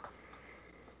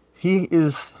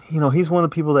is, he's one of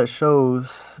the people that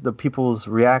shows the people's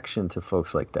reaction to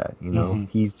folks like that. Hmm.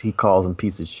 He calls him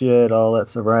piece of shit, all that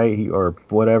stuff, right? Or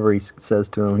whatever he says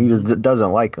to him. He just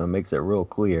doesn't like him, makes it real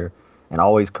clear, and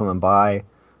always coming by,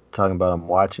 talking about him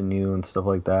watching you and stuff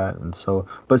like that. And so,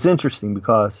 but it's interesting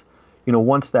because,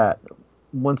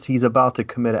 once he's about to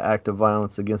commit an act of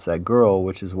violence against that girl,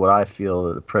 which is what I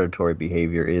feel the predatory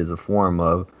behavior is a form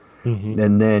of, Hmm.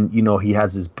 and then he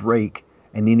has this break,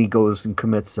 and then he goes and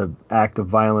commits an act of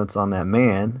violence on that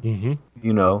man, Hmm.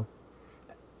 you know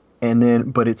and then,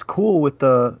 but it's cool with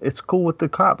the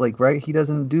cop, like, right, he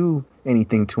doesn't do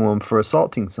anything to him for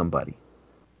assaulting somebody.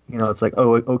 It's like,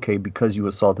 oh, okay, because you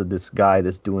assaulted this guy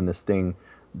that's doing this thing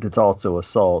that's also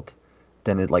assault,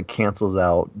 then it like cancels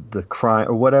out the crime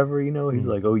or whatever. He's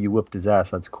like, oh, you whipped his ass,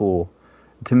 that's cool.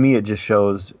 To me, it just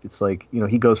shows, it's like,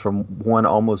 he goes from one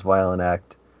almost violent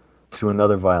act to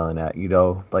another violent act,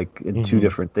 like in two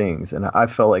different things. And I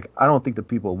felt like, I don't think the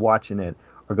people watching it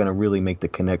are going to really make the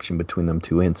connection between them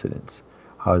two incidents.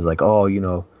 I was like, oh,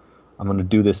 I'm going to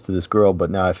do this to this girl, but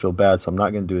now I feel bad, so I'm not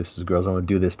going to do this to this girl. So I'm going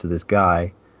to do this to this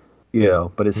guy,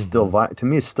 but it's still, to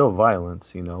me, it's still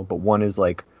violence, but one is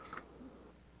like,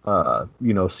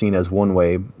 seen as one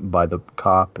way by the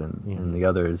cop, and the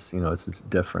other is, it's just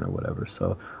different or whatever.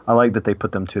 So I like that they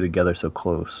put them two together so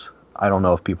close. I don't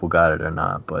know if people got it or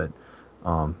not, but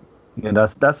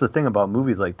that's the thing about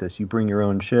movies like this. You bring your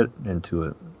own shit into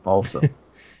it also.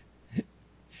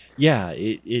 Yeah,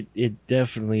 it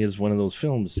definitely is one of those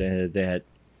films that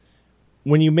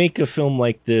when you make a film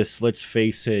like this, let's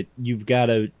face it, you've got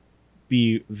to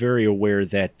be very aware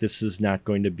that this is not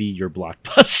going to be your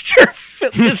blockbuster.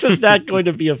 This is not going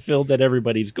to be a film that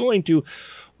everybody's going to,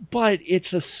 but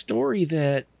it's a story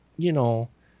that,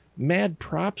 mad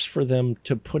props for them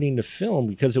to putting to film,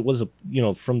 because it was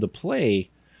from the play,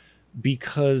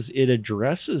 because it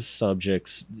addresses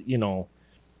subjects,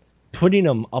 putting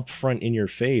them up front in your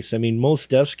face. I mean, Mos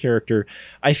Def's character,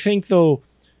 I think, though,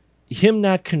 him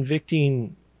not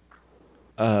convicting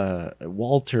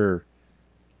Walter,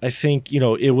 I think,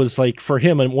 it was like, for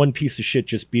him, and one piece of shit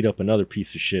just beat up another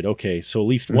piece of shit. Okay, so at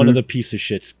least one of the piece of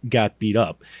shits got beat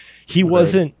up. He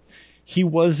wasn't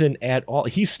at all.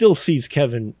 He still sees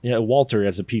Walter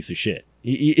as a piece of shit.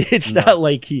 It's not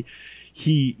like he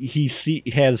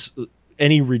has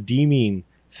any redeeming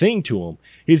thing to him.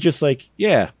 He's just like,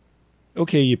 yeah,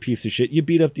 okay, you piece of shit. You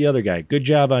beat up the other guy. Good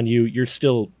job on you. You're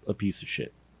still a piece of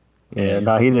shit. Yeah,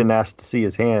 no, he didn't ask to see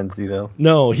his hands,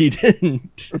 No, he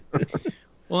didn't.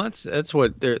 Well, that's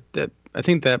what I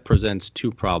think that presents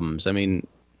two problems. I mean,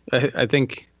 I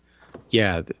think,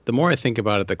 yeah, the more I think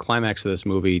about it, the climax of this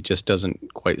movie just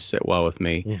doesn't quite sit well with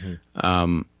me.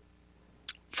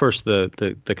 First, the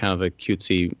kind of the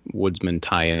cutesy Woodsman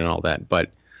tie-in and all that,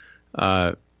 but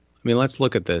I mean, let's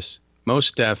look at this.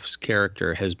 Mos Def's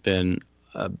character has been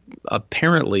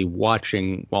apparently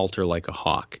watching Walter like a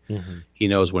hawk. He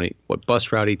knows what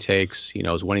bus route he takes. He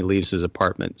knows when he leaves his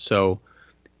apartment. So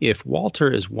if Walter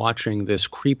is watching this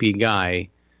creepy guy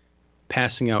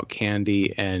passing out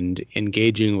candy and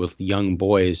engaging with young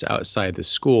boys outside the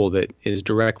school that is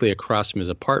directly across from his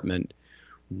apartment,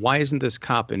 why isn't this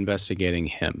cop investigating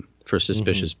him for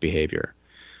suspicious behavior?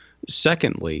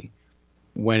 Secondly,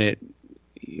 when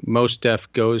Mos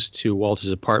Def goes to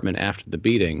Walter's apartment after the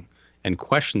beating and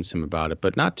questions him about it,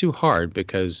 but not too hard,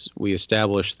 because we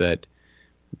established that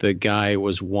the guy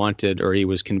was wanted, or he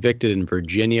was convicted in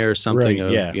Virginia or something,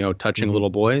 of touching little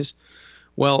boys.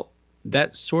 Well,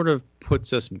 that sort of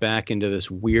puts us back into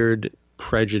this weird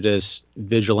prejudice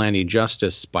vigilante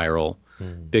justice spiral,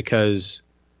 because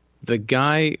the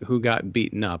guy who got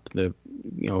beaten up, the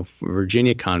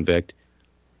Virginia convict,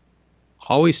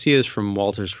 all we see is from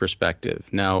Walter's perspective.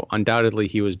 Now, undoubtedly,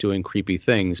 he was doing creepy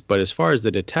things, but as far as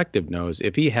the detective knows,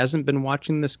 if he hasn't been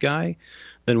watching this guy,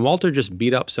 then Walter just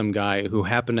beat up some guy who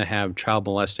happened to have child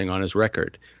molesting on his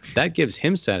record. That gives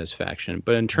him satisfaction.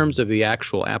 But in terms of the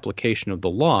actual application of the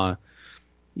law,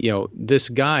 this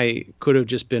guy could have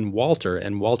just been Walter,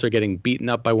 and Walter getting beaten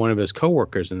up by one of his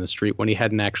coworkers in the street when he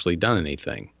hadn't actually done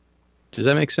anything. Does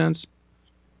that make sense?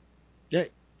 Yeah.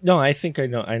 No, I think I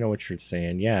know what you're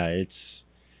saying. Yeah, it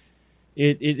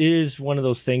is one of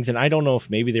those things, and I don't know if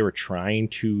maybe they were trying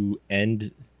to end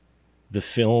the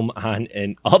film on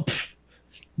an up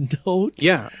note.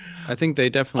 Yeah, I think they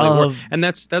definitely were, and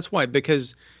that's why,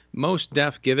 because Mos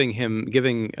Def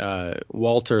giving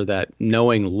Walter that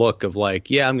knowing look of like,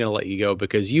 yeah, I'm going to let you go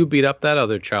because you beat up that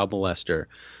other child molester.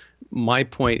 My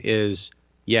point is,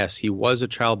 yes, he was a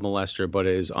child molester, but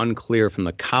it is unclear from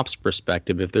the cop's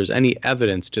perspective if there's any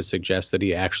evidence to suggest that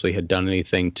he actually had done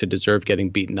anything to deserve getting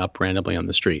beaten up randomly on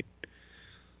the street.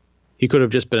 He could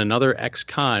have just been another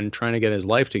ex-con trying to get his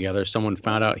life together. Someone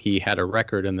found out he had a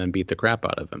record and then beat the crap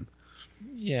out of him.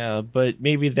 Yeah, but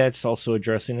maybe that's also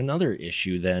addressing another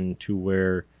issue then, to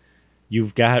where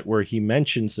you've got where he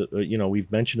mentions,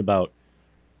 we've mentioned about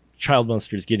child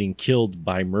monsters getting killed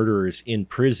by murderers in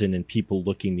prison and people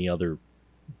looking the other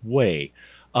way.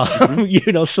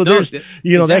 So there's,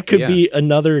 exactly, that could be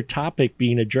another topic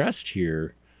being addressed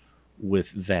here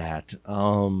with that.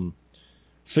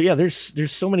 So yeah,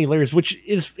 there's so many layers, which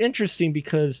is interesting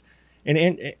because, and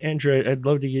Andrew, I'd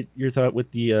love to get your thought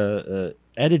with the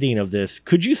editing of this.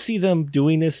 Could you see them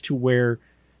doing this to where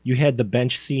you had the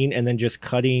bench scene and then just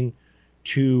cutting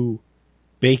to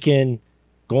Bacon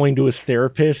going to his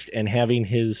therapist and having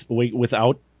his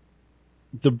without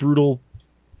the brutal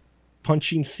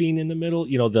punching scene in the middle,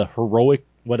 the heroic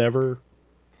whatever?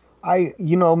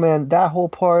 Man, that whole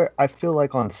part, I feel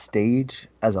like on stage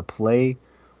as a play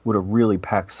would have really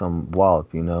packed some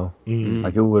wallop, Mm-hmm.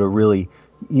 Like it would have really,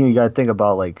 you got to think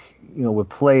about with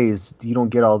plays, you don't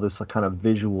get all this kind of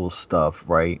visual stuff,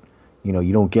 right? You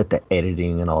don't get the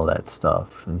editing and all that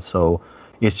stuff. And so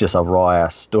it's just a raw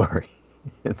ass story.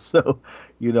 And so,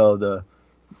 if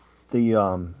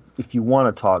you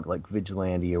want to talk like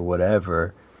vigilante or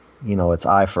whatever, it's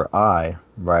eye for eye,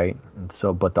 right? And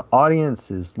so, but the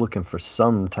audience is looking for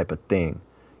some type of thing,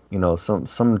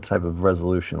 some type of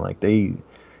resolution. Like I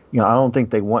don't think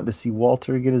they want to see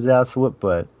Walter get his ass whipped,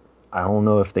 but I don't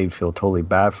know if they'd feel totally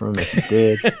bad for him if he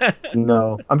did.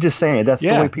 I'm just saying that's the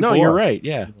way people are. No, you're right.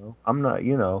 Yeah. I'm not,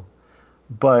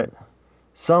 but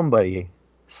somebody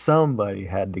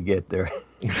had to get their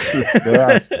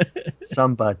ass,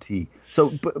 somebody. So,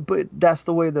 but that's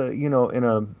the way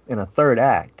in a third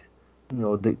act,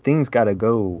 the things gotta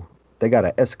go. They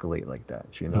gotta escalate like that,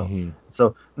 Mm-hmm.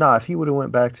 So, if he would have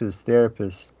went back to his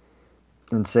therapist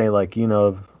and say I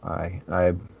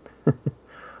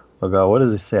oh God, what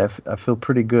does he say? I feel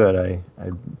pretty good. I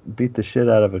beat the shit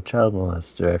out of a child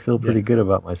molester. I feel pretty good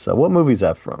about myself. What movie is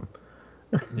that from?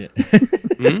 Yeah.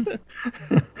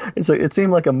 It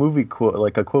seemed like a movie quote,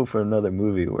 like a quote for another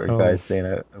movie where a guy's saying,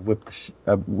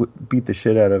 I beat the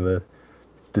shit out of a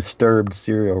disturbed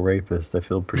serial rapist. I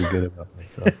feel pretty good about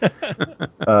myself.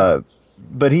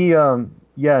 But he,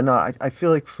 I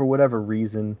feel like for whatever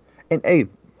reason, and hey,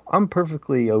 I'm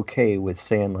perfectly okay with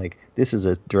saying like this is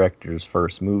a director's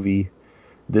first movie.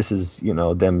 This is,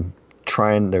 them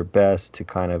trying their best to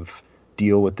kind of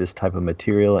deal with this type of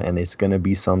material, and there's going to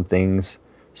be some things,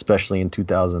 especially in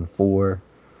 2004,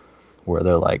 where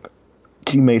they're like,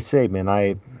 she may say,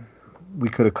 man, we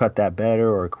could have cut that better,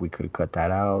 or we could have cut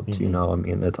that out.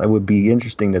 Mm-hmm. It would be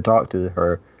interesting to talk to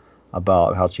her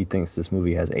about how she thinks this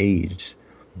movie has aged.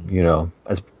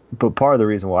 But part of the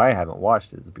reason why I haven't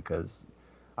watched it is because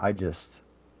there's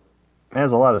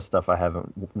a lot of stuff I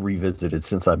haven't revisited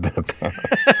since I've been a parent,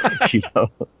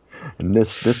 and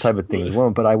this type of thing is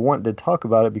one. But I want to talk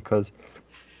about it because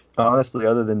honestly,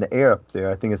 other than the air up there,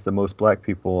 I think it's the most black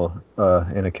people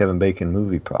in a Kevin Bacon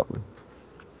movie, probably.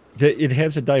 It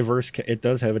has a diverse. It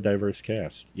does have a diverse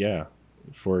cast. Yeah,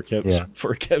 for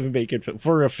Kevin Bacon,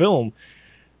 for a film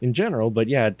in general. But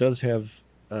yeah, it does have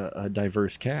a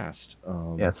diverse cast.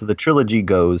 So the trilogy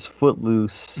goes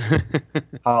Footloose,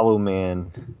 Hollow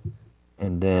Man,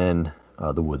 and then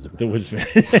the Woodsman. The Woodsman.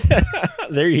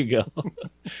 There you go.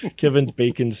 Kevin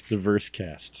Bacon's diverse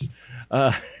casts.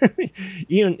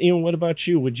 Ian, what about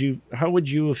you? How would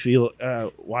you feel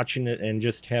watching it and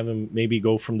just have him maybe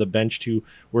go from the bench to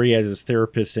where he has his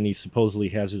therapist and he supposedly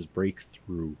has his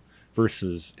breakthrough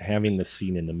versus having the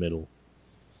scene in the middle?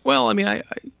 Well, I mean,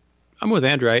 I'm with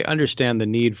Andrew. I understand the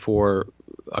need for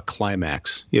a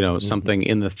climax, something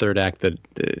in the third act that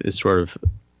is sort of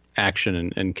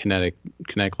action and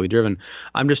kinetically driven.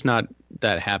 I'm just not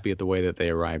that happy at the way that they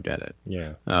arrived at it.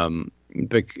 Yeah.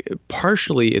 But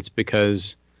partially it's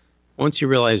because once you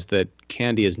realize that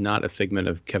Candy is not a figment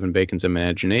of Kevin Bacon's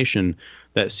imagination,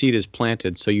 that seed is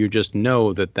planted. So you just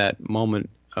know that moment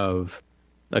of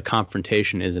a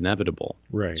confrontation is inevitable.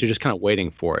 Right. So you're just kind of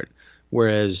waiting for it.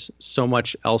 Whereas so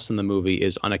much else in the movie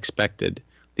is unexpected.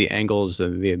 The angles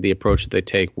and the approach that they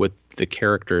take with the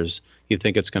characters, you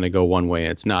think it's going to go one way.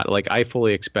 It's not. Like, I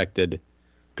fully expected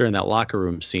during that locker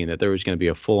room scene that there was going to be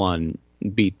a full-on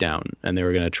beatdown, and they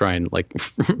were going to try and, like,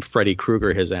 Freddy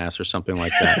Krueger his ass or something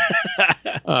like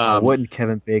that. Wouldn't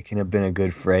Kevin Bacon have been a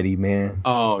good Freddy, man?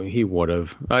 Oh, he would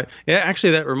have. Yeah,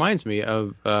 actually, that reminds me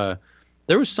of...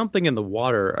 there was something in the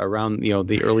water around,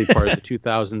 the early part of the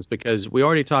 2000s, because we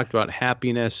already talked about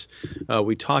Happiness.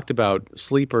 We talked about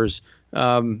Sleepers.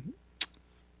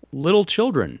 Little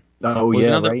Children Oh was yeah,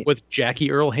 another right. with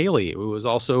Jackie Earl Haley, who was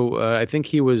also I think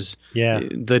he was Yeah.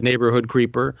 the neighborhood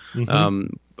creeper. Mhm.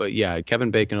 But yeah,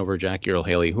 Kevin Bacon over Jackie Earl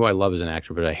Haley, who I love as an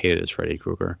actor, but I hated as Freddy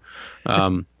Krueger.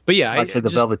 But yeah, I Actually, the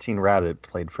just Velveteen Rabbit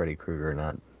played Freddy Krueger,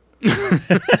 not.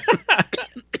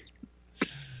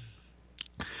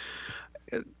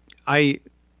 I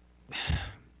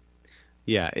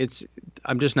yeah,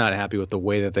 I'm just not happy with the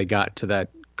way that they got to that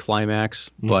climax,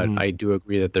 but Mhm. I do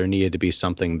agree that there needed to be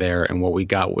something there, and what we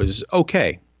got was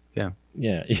okay. Yeah.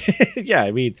 Yeah. Yeah.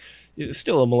 I mean, it's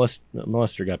still a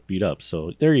molester got beat up.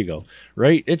 So there you go.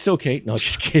 Right. It's okay. No,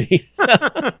 just kidding.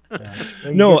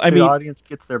 No, I the mean, audience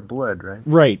gets their blood, right?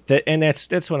 right. And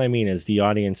that's what I mean is the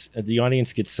audience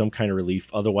gets some kind of relief.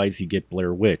 Otherwise you get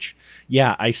Blair Witch.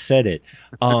 Yeah, I said it.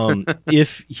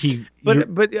 If he, But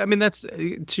I mean that's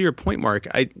to your point, Mark.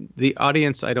 The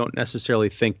audience I don't necessarily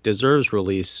think deserves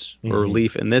release or Mhm.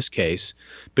 relief in this case,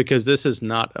 because this is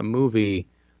not a movie.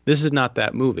 This is not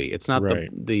that movie. It's not Right.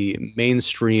 the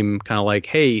mainstream kind of like,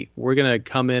 hey, we're gonna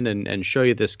come in and show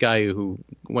you this guy who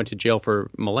went to jail for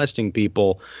molesting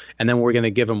people, and then we're gonna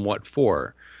give him what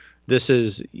for. This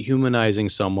is humanizing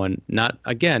someone, not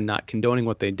condoning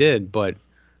what they did, but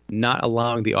not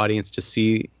allowing the audience to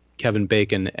see Kevin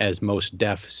Bacon as Most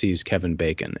Def sees Kevin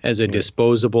Bacon, as a Right.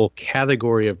 disposable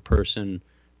category of person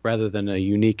rather than a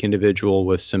unique individual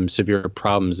with some severe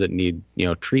problems that need,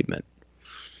 treatment.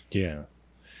 yeah.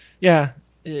 Yeah.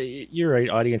 You're right.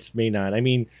 Audience may not. I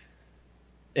mean,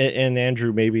 and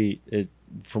Andrew, maybe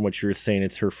from what you were saying,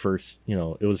 it's her first,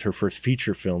 it was her first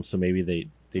feature film. So maybe they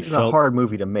It's a felt, hard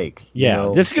movie to make.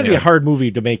 yeah, this is going to be a hard movie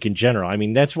to make in general. I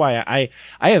mean, that's why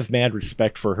I have mad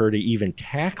respect for her to even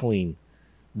tackling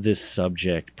this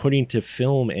subject, putting to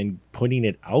film and putting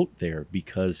it out there,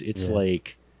 because it's Yeah.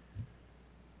 like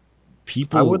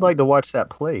people. I would like to watch that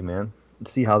play, man.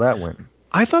 See how that went.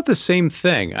 I thought the same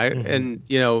thing. Mhm.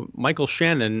 And Michael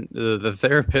Shannon, the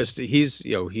therapist, he's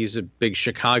a big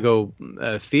Chicago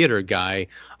theater guy.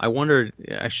 I wondered,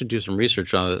 I should do some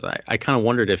research on it. I kind of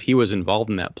wondered if he was involved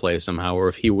in that play somehow, or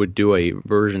if he would do a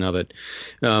version of it.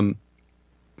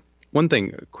 One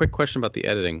thing, a quick question about the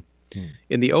editing.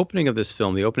 In the opening of this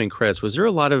film, the opening credits, was there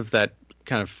a lot of that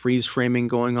kind of freeze framing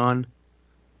going on?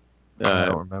 I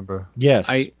don't remember. Yes.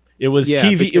 It was Yeah,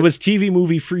 TV. It because- was TV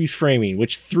movie freeze framing,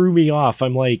 which threw me off.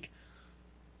 I'm like,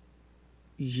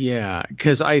 Yeah,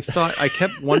 because I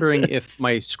kept wondering if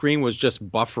my screen was just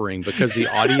buffering because the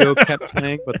audio kept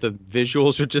playing, but the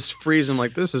visuals would just freeze. I'm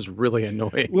like, this is really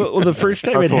annoying. well, the first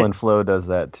time it Hustle hit, and Flow does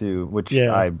that too, which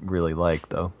Yeah. I really like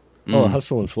though. oh,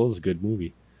 Hustle and Flow is a good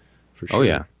movie, for sure. Oh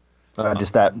yeah.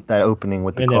 Just that opening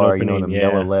with the And that car, opening, the yeah.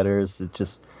 yellow letters.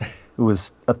 It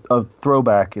was a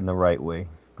throwback in the right way,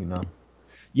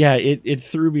 Yeah, it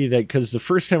threw me that, because the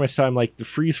first time I saw him, like the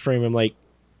freeze frame, I'm like,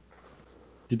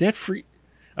 did that free?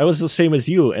 I was the same as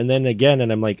you, and then again, and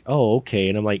I'm like, oh, okay,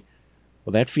 and I'm like,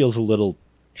 well, that feels a little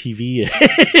TV-ish,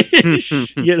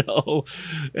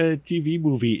 TV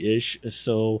movie-ish.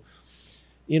 So,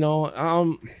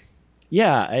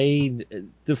 yeah,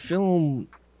 the film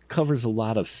covers a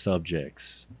lot of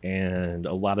subjects and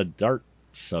a lot of dark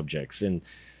subjects, and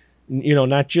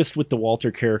not just with the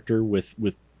Walter character, with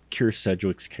Keir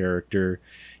Sedgwick's character,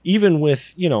 even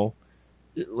with,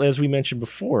 as we mentioned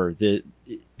before,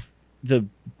 the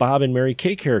Bob and Mary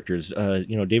Kay characters,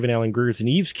 David Alan Grier's and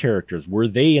Eve's characters, were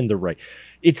they in the right?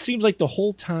 It seems like the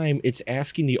whole time it's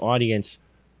asking the audience,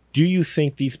 do you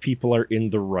think these people are in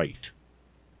the right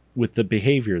with the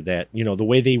behavior that, the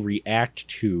way they react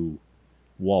to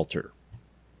Walter?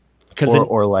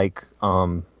 Or like,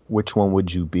 which one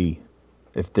would you be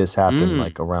if this happened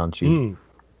like around you?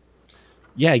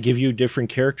 Yeah, give you different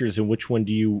characters, and which one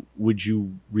would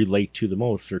you relate to the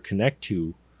most or connect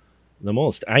to the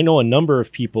most? I know a number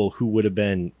of people who would have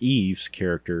been Eve's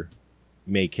character,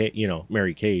 Mary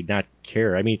Kay, not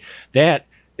care. I mean, that,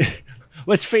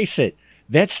 let's face it,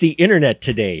 that's the internet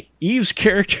today. Eve's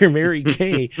character, Mary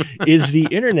Kay, is the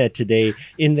internet today,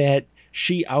 in that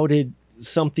she outed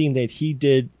something that he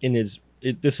did in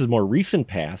this is more recent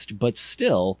past, but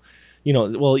still,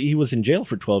 well, he was in jail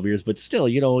for 12 years, but still,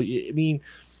 I mean,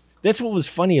 that's what was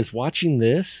funny, is watching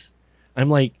this. I'm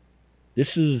like,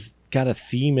 this has got a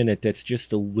theme in it that's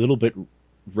just a little bit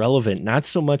relevant. Not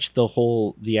so much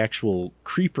the actual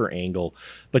creeper angle,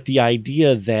 but the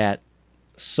idea that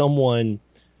someone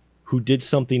who did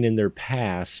something in their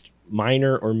past,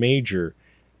 minor or major,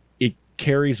 it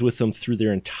carries with them through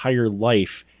their entire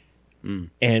life.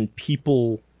 And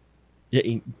people,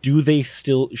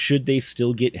 should they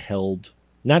still get held?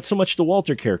 Not so much the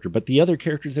Walter character, but the other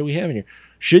characters that we have in here,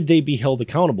 should they be held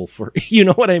accountable for? You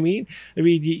know what I mean? I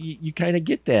mean, you kind of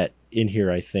get that in here,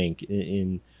 I think,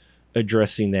 in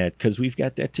addressing that, because we've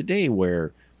got that today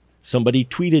where somebody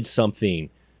tweeted something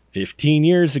 15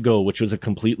 years ago, which was a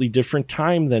completely different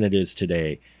time than it is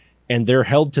today, and they're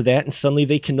held to that, and suddenly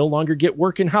they can no longer get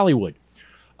work in Hollywood.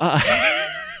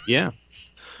 Yeah.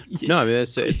 No, I mean,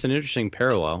 it's an interesting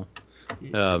parallel.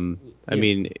 I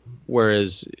mean,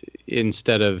 whereas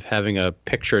instead of having a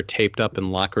picture taped up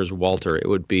in lockers, Walter, it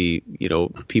would be,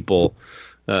 people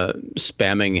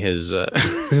spamming his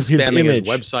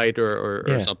website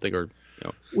or something, or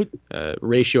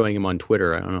ratioing him on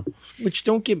Twitter. I don't know. Which,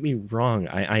 don't get me wrong,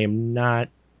 I am not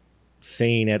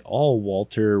saying at all,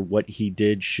 Walter, what he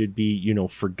did should be,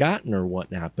 forgotten or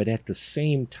whatnot. But at the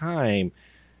same time,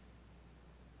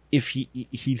 if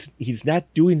he's not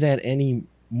doing that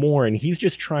anymore, and he's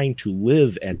just trying to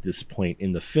live at this point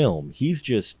in the film, he's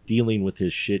just dealing with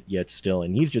his shit yet still,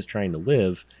 and he's just trying to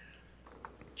live.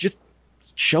 Just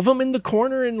shove him in the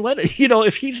corner and let it,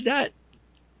 if he's not,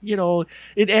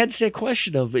 it adds that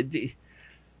question of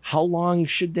how long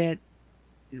should that,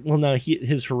 well, now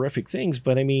his horrific things,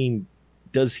 but I mean,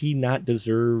 does he not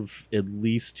deserve at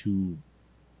least to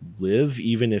live,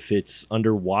 even if it's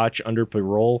under watch, under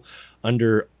parole,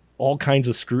 under all kinds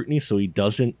of scrutiny, so he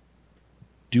doesn't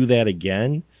do that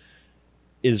again?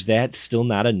 Is that still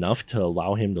not enough to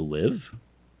allow him to live?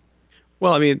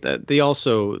 Well, I mean,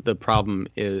 the problem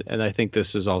is, and I think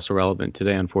this is also relevant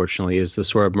today, unfortunately, is the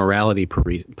sort of morality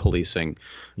policing.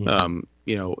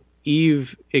 Mm-hmm.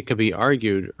 Eve, it could be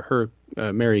argued,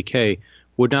 Mary Kay,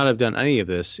 would not have done any of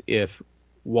this if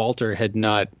Walter had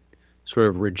not sort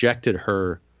of rejected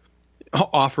her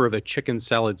offer of a chicken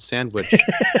salad sandwich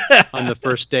on the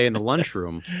first day in the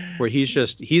lunchroom, where he's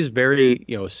very,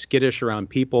 skittish around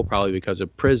people, probably because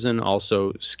of prison,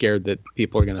 also scared that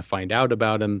people are going to find out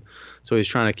about him. So he's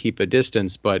trying to keep a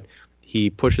distance, but he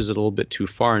pushes it a little bit too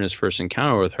far in his first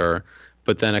encounter with her.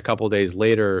 But then a couple of days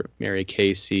later, Mary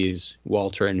Kay sees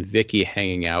Walter and Vicky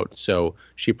hanging out. So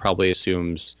she probably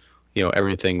assumes,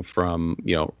 everything from,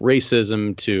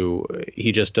 racism to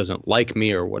he just doesn't like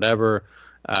me or whatever.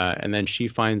 And then she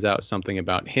finds out something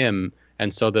about him.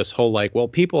 And so this whole well,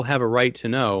 people have a right to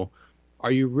know,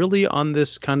 are you really on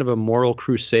this kind of a moral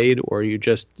crusade, or are you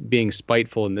just being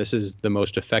spiteful and this is the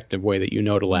most effective way that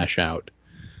to lash out?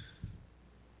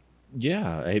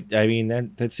 Yeah, I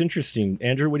mean, that's interesting.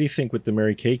 Andrew, what do you think with the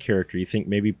Mary Kay character? You think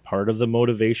maybe part of the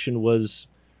motivation was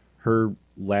her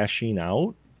lashing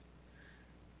out?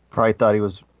 Probably thought he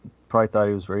was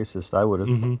racist. I would have.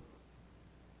 Mm-hmm.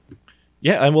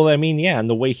 Yeah, well, I mean, yeah, and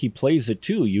the way he plays it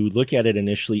too. You look at it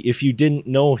initially, if you didn't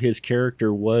know his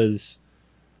character was,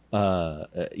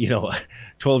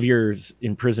 12 years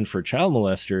in prison for a child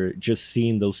molester, just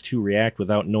seeing those two react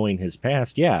without knowing his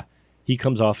past, yeah, he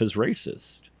comes off as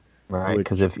racist. Right,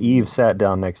 because if Eve sat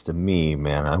down next to me,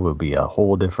 man, I would be a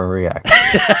whole different reaction.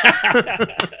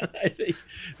 I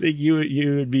think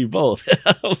you would be both.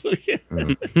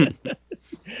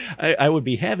 I would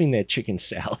be having that chicken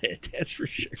salad, that's for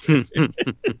sure.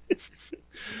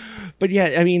 But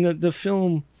yeah, I mean, the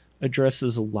film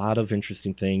addresses a lot of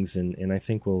interesting things, and I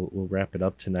think we'll wrap it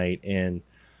up tonight. And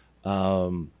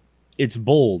it's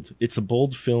bold. It's a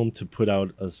bold film to put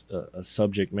out a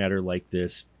subject matter like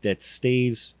this that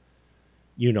stays,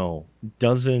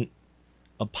 doesn't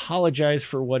apologize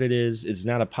for what it is. It's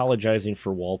not apologizing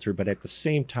for Walter, but at the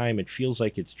same time, it feels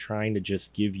like it's trying to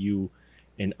just give you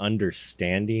an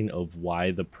understanding of why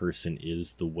the person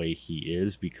is the way he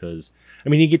is. Because, I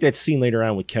mean, you get that scene later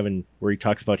on with Kevin where he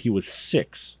talks about he was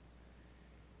 6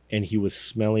 and he was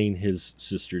smelling his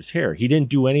sister's hair. He didn't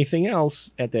do anything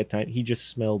else at that time. He just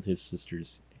smelled his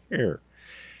sister's hair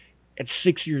at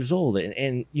 6 years old.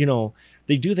 And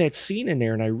they do that scene in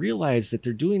there, and I realize that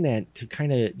they're doing that to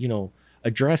kind of,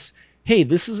 address, hey,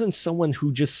 this isn't someone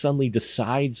who just suddenly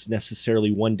decides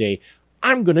necessarily one day,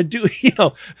 I'm going to do,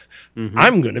 mm-hmm.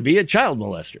 I'm going to be a child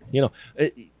molester.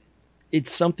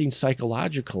 It's something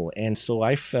psychological. And so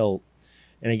I felt,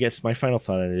 and I guess my final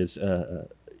thought on it is,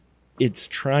 it's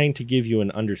trying to give you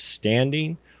an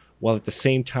understanding while at the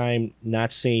same time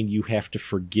not saying you have to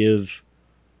forgive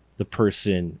the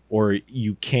person or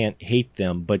you can't hate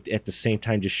them, but at the same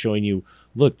time just showing you,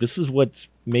 look, this is what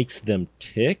makes them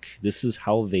tick. This is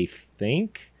how they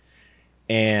think,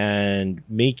 and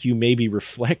make you maybe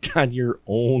reflect on your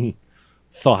own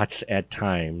thoughts at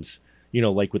times.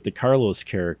 Like with the Carlos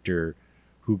character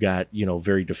who got,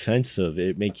 very defensive.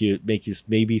 It make you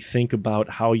maybe think about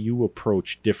how you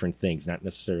approach different things, not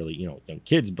necessarily, young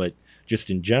kids, but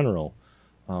just in general.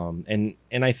 And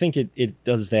I think it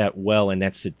does that well, and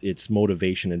that's its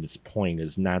motivation and its point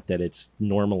is not that it's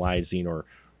normalizing or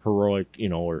heroic,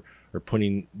 or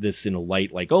putting this in a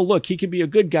light like, oh, look, he could be a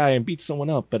good guy and beat someone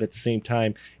up. But at the same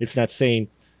time, it's not saying,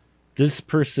 this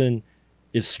person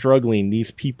is struggling.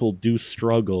 These people do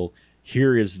struggle.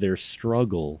 Here is their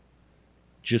struggle,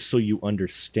 just so you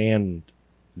understand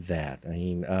that. I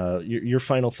mean, your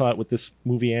final thought with this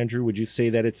movie, Andrew, would you say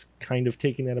that it's kind of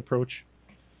taking that approach?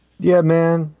 Yeah,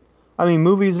 man. I mean,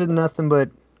 movies is nothing but,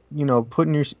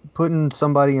 putting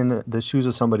somebody in the shoes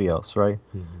of somebody else, right?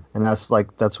 Mm-hmm. And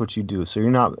that's what you do.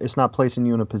 So it's not placing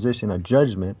you in a position of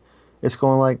judgment. It's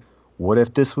going like, what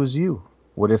if this was you?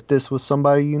 What if this was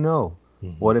somebody you know?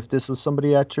 Mm-hmm. What if this was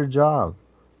somebody at your job?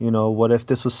 What if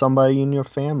this was somebody in your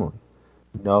family?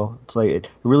 It's like it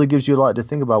really gives you a lot to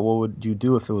think about. What would you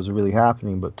do if it was really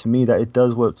happening? But to me, that it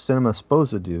does what cinema's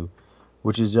supposed to do,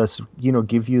 which is just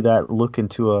give you that look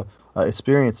into a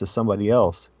experience of somebody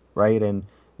else, right? And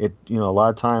it a lot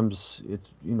of times it's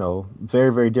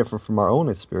very, very different from our own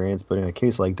experience, but in a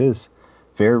case like this,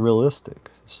 very realistic.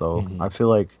 So Mm-hmm. I feel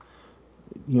like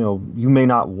you may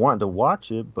not want to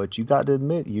watch it, but you got to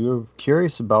admit you're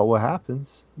curious about what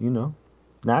happens.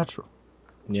 Natural.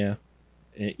 Yeah.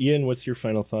 Ian, what's your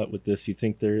final thought with this? You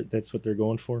think that's what they're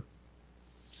going for?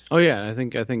 Oh yeah, I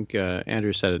think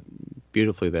Andrew said it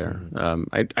beautifully there.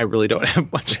 Mm-hmm. I really don't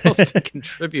have much else to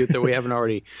contribute that we haven't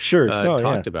already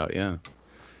talked about. Yeah.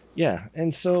 Yeah,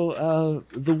 and so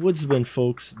The Woodsman,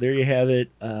 folks, there you have it.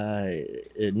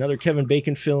 Another Kevin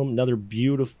Bacon film, another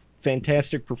beautiful,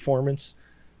 fantastic performance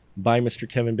by Mr.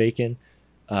 Kevin Bacon.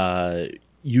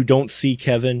 You don't see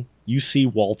Kevin, you see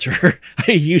Walter.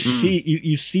 you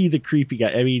see the creepy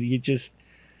guy. I mean,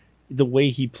 the way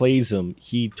he plays him,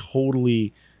 he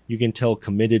totally, you can tell,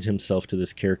 committed himself to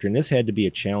this character. And this had to be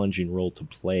a challenging role to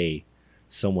play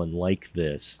someone like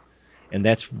this. And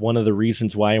that's one of the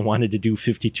reasons why I wanted to do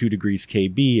 52 Degrees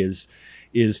KB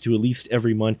is to at least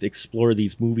every month explore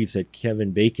these movies that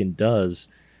Kevin Bacon does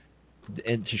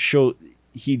and to show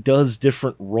he does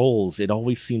different roles. It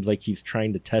always seems like he's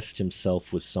trying to test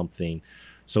himself with something.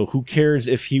 So who cares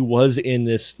if he was in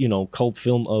this, cult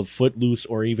film of Footloose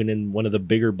or even in one of the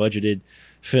bigger budgeted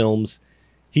films?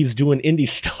 He's doing indie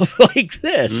stuff like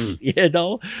this,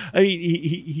 I mean,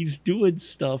 he's doing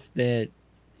stuff that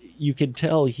you can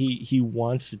tell he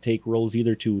wants to take roles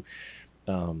either to,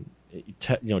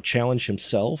 challenge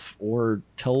himself or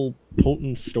tell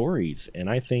potent stories. And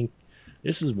I think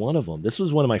this is one of them. This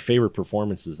was one of my favorite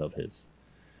performances of his.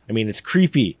 I mean, it's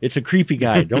creepy. It's a creepy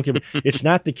guy. Don't get me. It's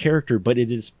not the character, but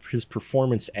it is his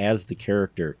performance as the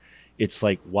character. It's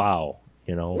like, wow,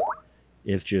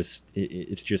 it's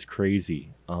just crazy.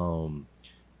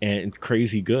 And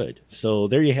crazy good. So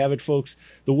there you have it, folks.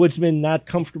 The Woodsman, not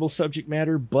comfortable subject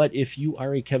matter, but if you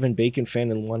are a Kevin Bacon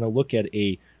fan and want to look at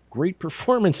a great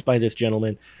performance by this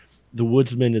gentleman, The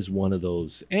Woodsman is one of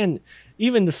those. And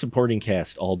even the supporting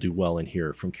cast all do well in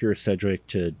here, from Kira Sedgwick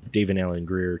to David Alan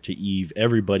Grier to Eve.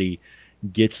 Everybody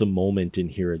gets a moment in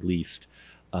here at least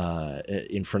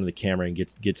in front of the camera and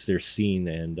gets their scene.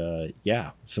 And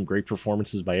some great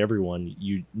performances by everyone.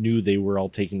 You knew they were all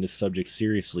taking this subject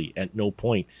seriously. At no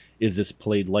point is this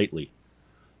played lightly,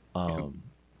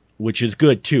 which is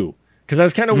good too. Because I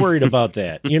was kind of worried about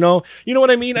that, you know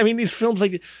what I mean? I mean, these films,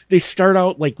 like, they start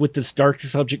out like with this dark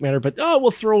subject matter, but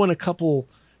we'll throw in a couple,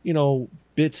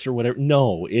 bits or whatever.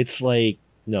 No, it's like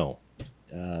no.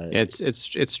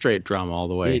 It's straight drama all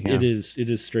the way. It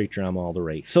is straight drama all the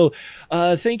way. So,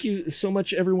 thank you so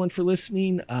much, everyone, for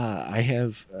listening. I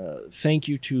have thank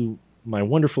you to my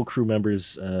wonderful crew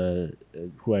members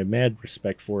who I have mad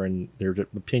respect for and their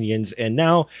opinions. And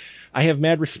now I have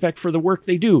mad respect for the work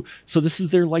they do. So this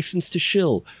is their license to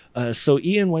shill. So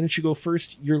Ian, why don't you go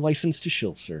first? Your license to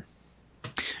shill, sir.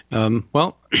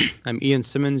 Well, I'm Ian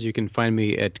Simmons. You can find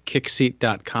me at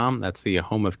kickseat.com. That's the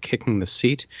home of Kicking the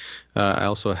Seat. I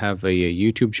also have a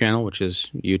YouTube channel, which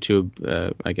is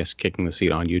YouTube, I guess, Kicking the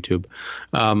Seat on YouTube.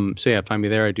 Find me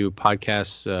there. I do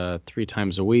podcasts 3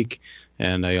 times a week,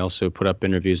 and I also put up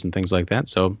interviews and things like that.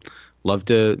 So love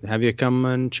to have you come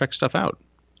and check stuff out.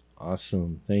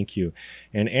 Awesome. Thank you.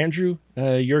 And Andrew,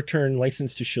 your turn.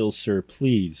 License to shill, sir,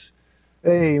 please.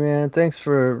 Hey man, thanks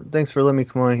for letting me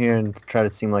come on here and try to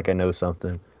seem like I know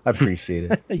something. I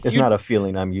appreciate it. It's not a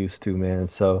feeling I'm used to, man.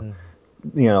 So,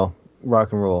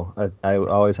 rock and roll. I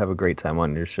always have a great time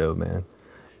on your show, man.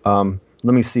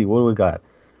 Let me see, what do we got?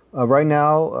 Right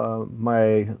now,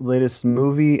 my latest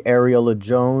movie, Ariella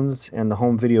Jones and the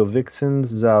Home Video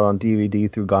Vixens, is out on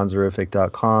DVD through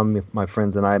gonzorific.com. My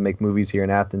friends and I make movies here in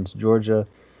Athens, Georgia.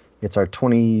 It's our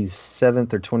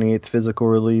 27th or 28th physical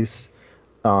release.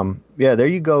 There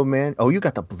you go, man. Oh, you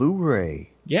got the Blu-ray.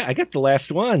 Yeah, I got the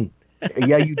last one.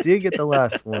 Yeah, you did get the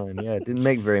last one. Yeah, didn't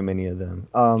make very many of them.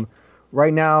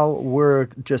 Right now, we're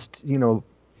just,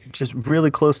 just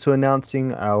really close to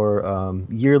announcing our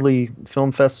yearly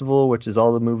film festival, which is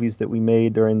all the movies that we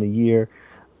made during the year.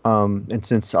 And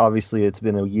since obviously it's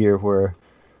been a year where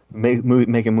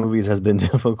making movies has been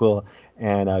difficult,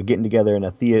 and getting together in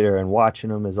a theater and watching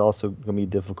them is also going to be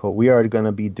difficult, we are going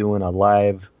to be doing a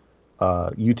live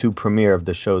YouTube premiere of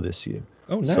the show this year.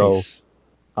 Oh, nice.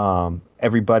 So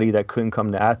everybody that couldn't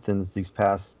come to Athens these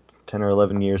past 10 or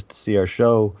 11 years to see our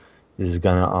show is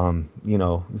gonna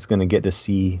it's gonna get to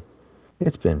see.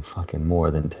 It's been fucking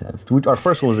more than 10. Our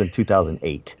first one was in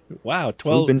 2008. Wow, 12.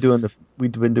 So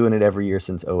we've been doing it every year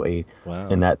since '08. Wow.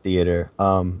 In that theater.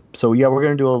 So yeah, we're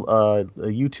gonna do a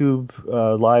YouTube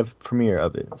live premiere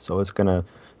of it. So it's gonna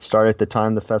start at the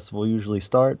time the festival usually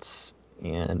starts,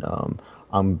 and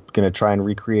I'm gonna try and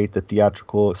recreate the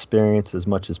theatrical experience as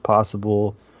much as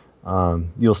possible.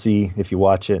 You'll see if you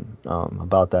watch it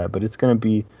about that, but it's gonna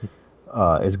be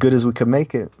as good as we could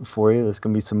make it for you. There's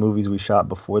going to be some movies we shot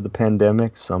before the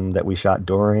pandemic, some that we shot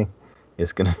during.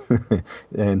 It's going to,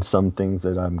 and some things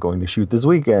that I'm going to shoot this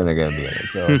weekend are going to be in it.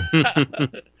 So,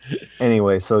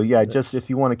 anyway, so yeah, just if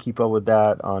you want to keep up with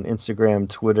that on Instagram,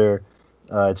 Twitter,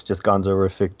 it's just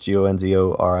Gonzorific,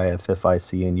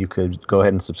 Gonzorific, and you could go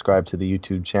ahead and subscribe to the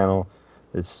YouTube channel.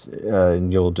 It's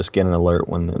and you'll just get an alert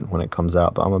when it comes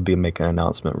out. But I'm going to be making an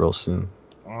announcement real soon.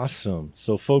 Awesome.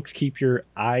 So, folks, keep your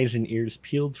eyes and ears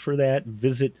peeled for that.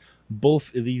 Visit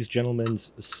both of these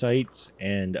gentlemen's sites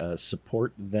and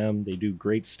support them. They do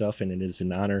great stuff, and it is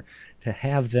an honor to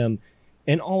have them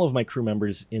and all of my crew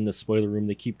members in the spoiler room.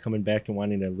 They keep coming back and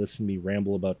wanting to listen to me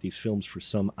ramble about these films for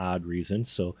some odd reason.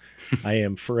 So I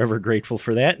am forever grateful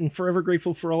for that, and forever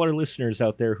grateful for all our listeners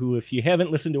out there who, if you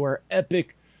haven't listened to our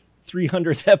epic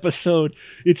 300th episode,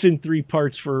 it's in 3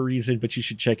 parts for a reason, but you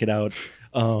should check it out.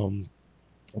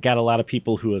 Got a lot of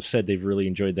people who have said they've really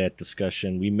enjoyed that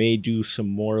discussion. We may do some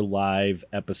more live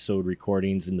episode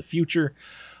recordings in the future,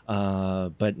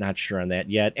 but not sure on that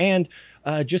yet. And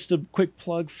just a quick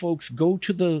plug, folks, go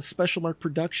to the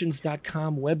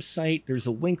specialmarkproductions.com website. There's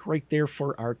a link right there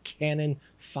for our Canon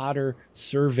Fodder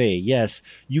Survey. Yes,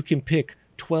 you can pick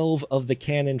 12 of the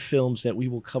Canon films that we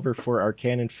will cover for our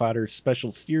Canon Fodder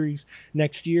special series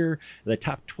next year. The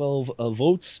top 12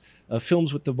 votes,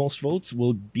 films with the most votes,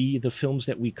 will be the films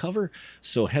that we cover.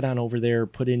 So head on over there,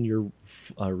 put in your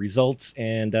results,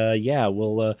 and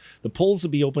we'll the polls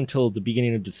will be open till the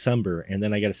beginning of December, and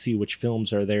then I got to see which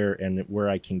films are there and where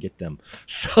I can get them.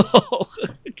 So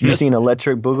you seen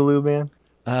Electric Boogaloo, man?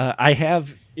 I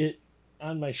have it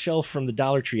on my shelf from the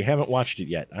Dollar Tree. I haven't watched it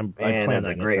yet. That's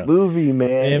a great movie,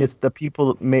 man. And it's the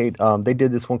people that made. They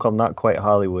did this one called Not Quite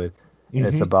Hollywood. And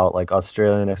it's about like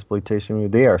Australian exploitation movie.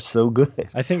 They are so good.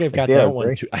 I think I've got that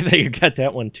one too. I think you got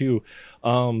that one too.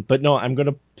 But no, I'm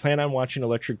gonna plan on watching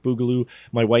Electric Boogaloo.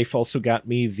 My wife also got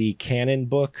me the Canon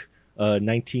book,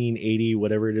 1980,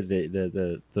 whatever it is,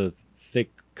 the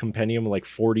thick compendium, like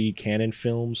 40 Canon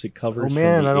films it covers. Oh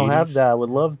man, I don't 80s. have that. I would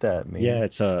love that, man. Yeah,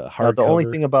 it's a hard. The only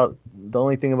thing about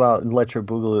Electric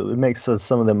Boogaloo, it makes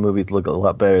some of them movies look a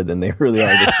lot better than they really are.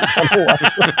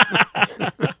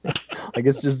 I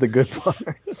guess just the good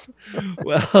parts.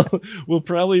 Well, we'll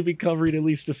probably be covering at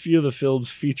least a few of the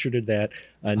films featured in that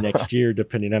next year,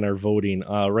 depending on our voting.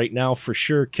 Right now, for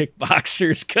sure,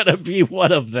 Kickboxer's gonna be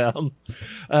one of them.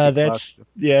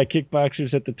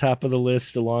 Kickboxer's at the top of the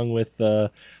list, along with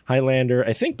Highlander.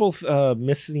 I think both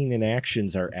Missing in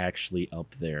Actions are actually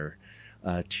up there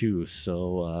too.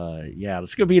 So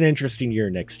it's gonna be an interesting year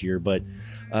next year. But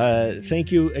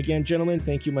thank you again, gentlemen.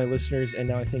 Thank you, my listeners. And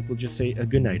now I think we'll just say a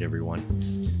good night, everyone.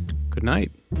 Good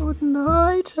night. Good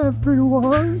night,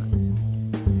 everyone.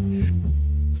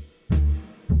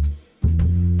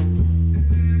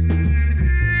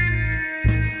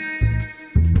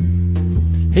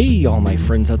 Hey, all my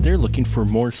friends out there looking for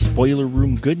more spoiler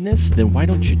room goodness? Then why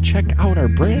don't you check out our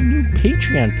brand new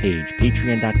Patreon page,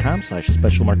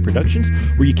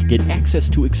 patreon.com/specialmarkproductions, where you can get access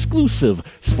to exclusive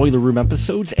spoiler room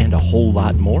episodes and a whole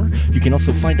lot more. You can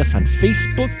also find us on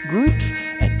Facebook groups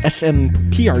at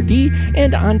SMPRD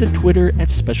and on to Twitter at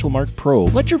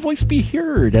SpecialMarkPro. Let your voice be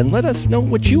heard and let us know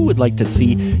what you would like to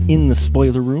see in the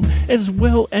spoiler room, as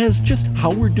well as just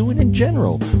how we're doing in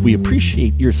general. We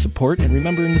appreciate your support, and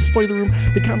remember, in the spoiler room,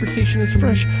 the conversation is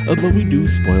fresh, but we do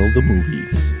spoil the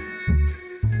movies.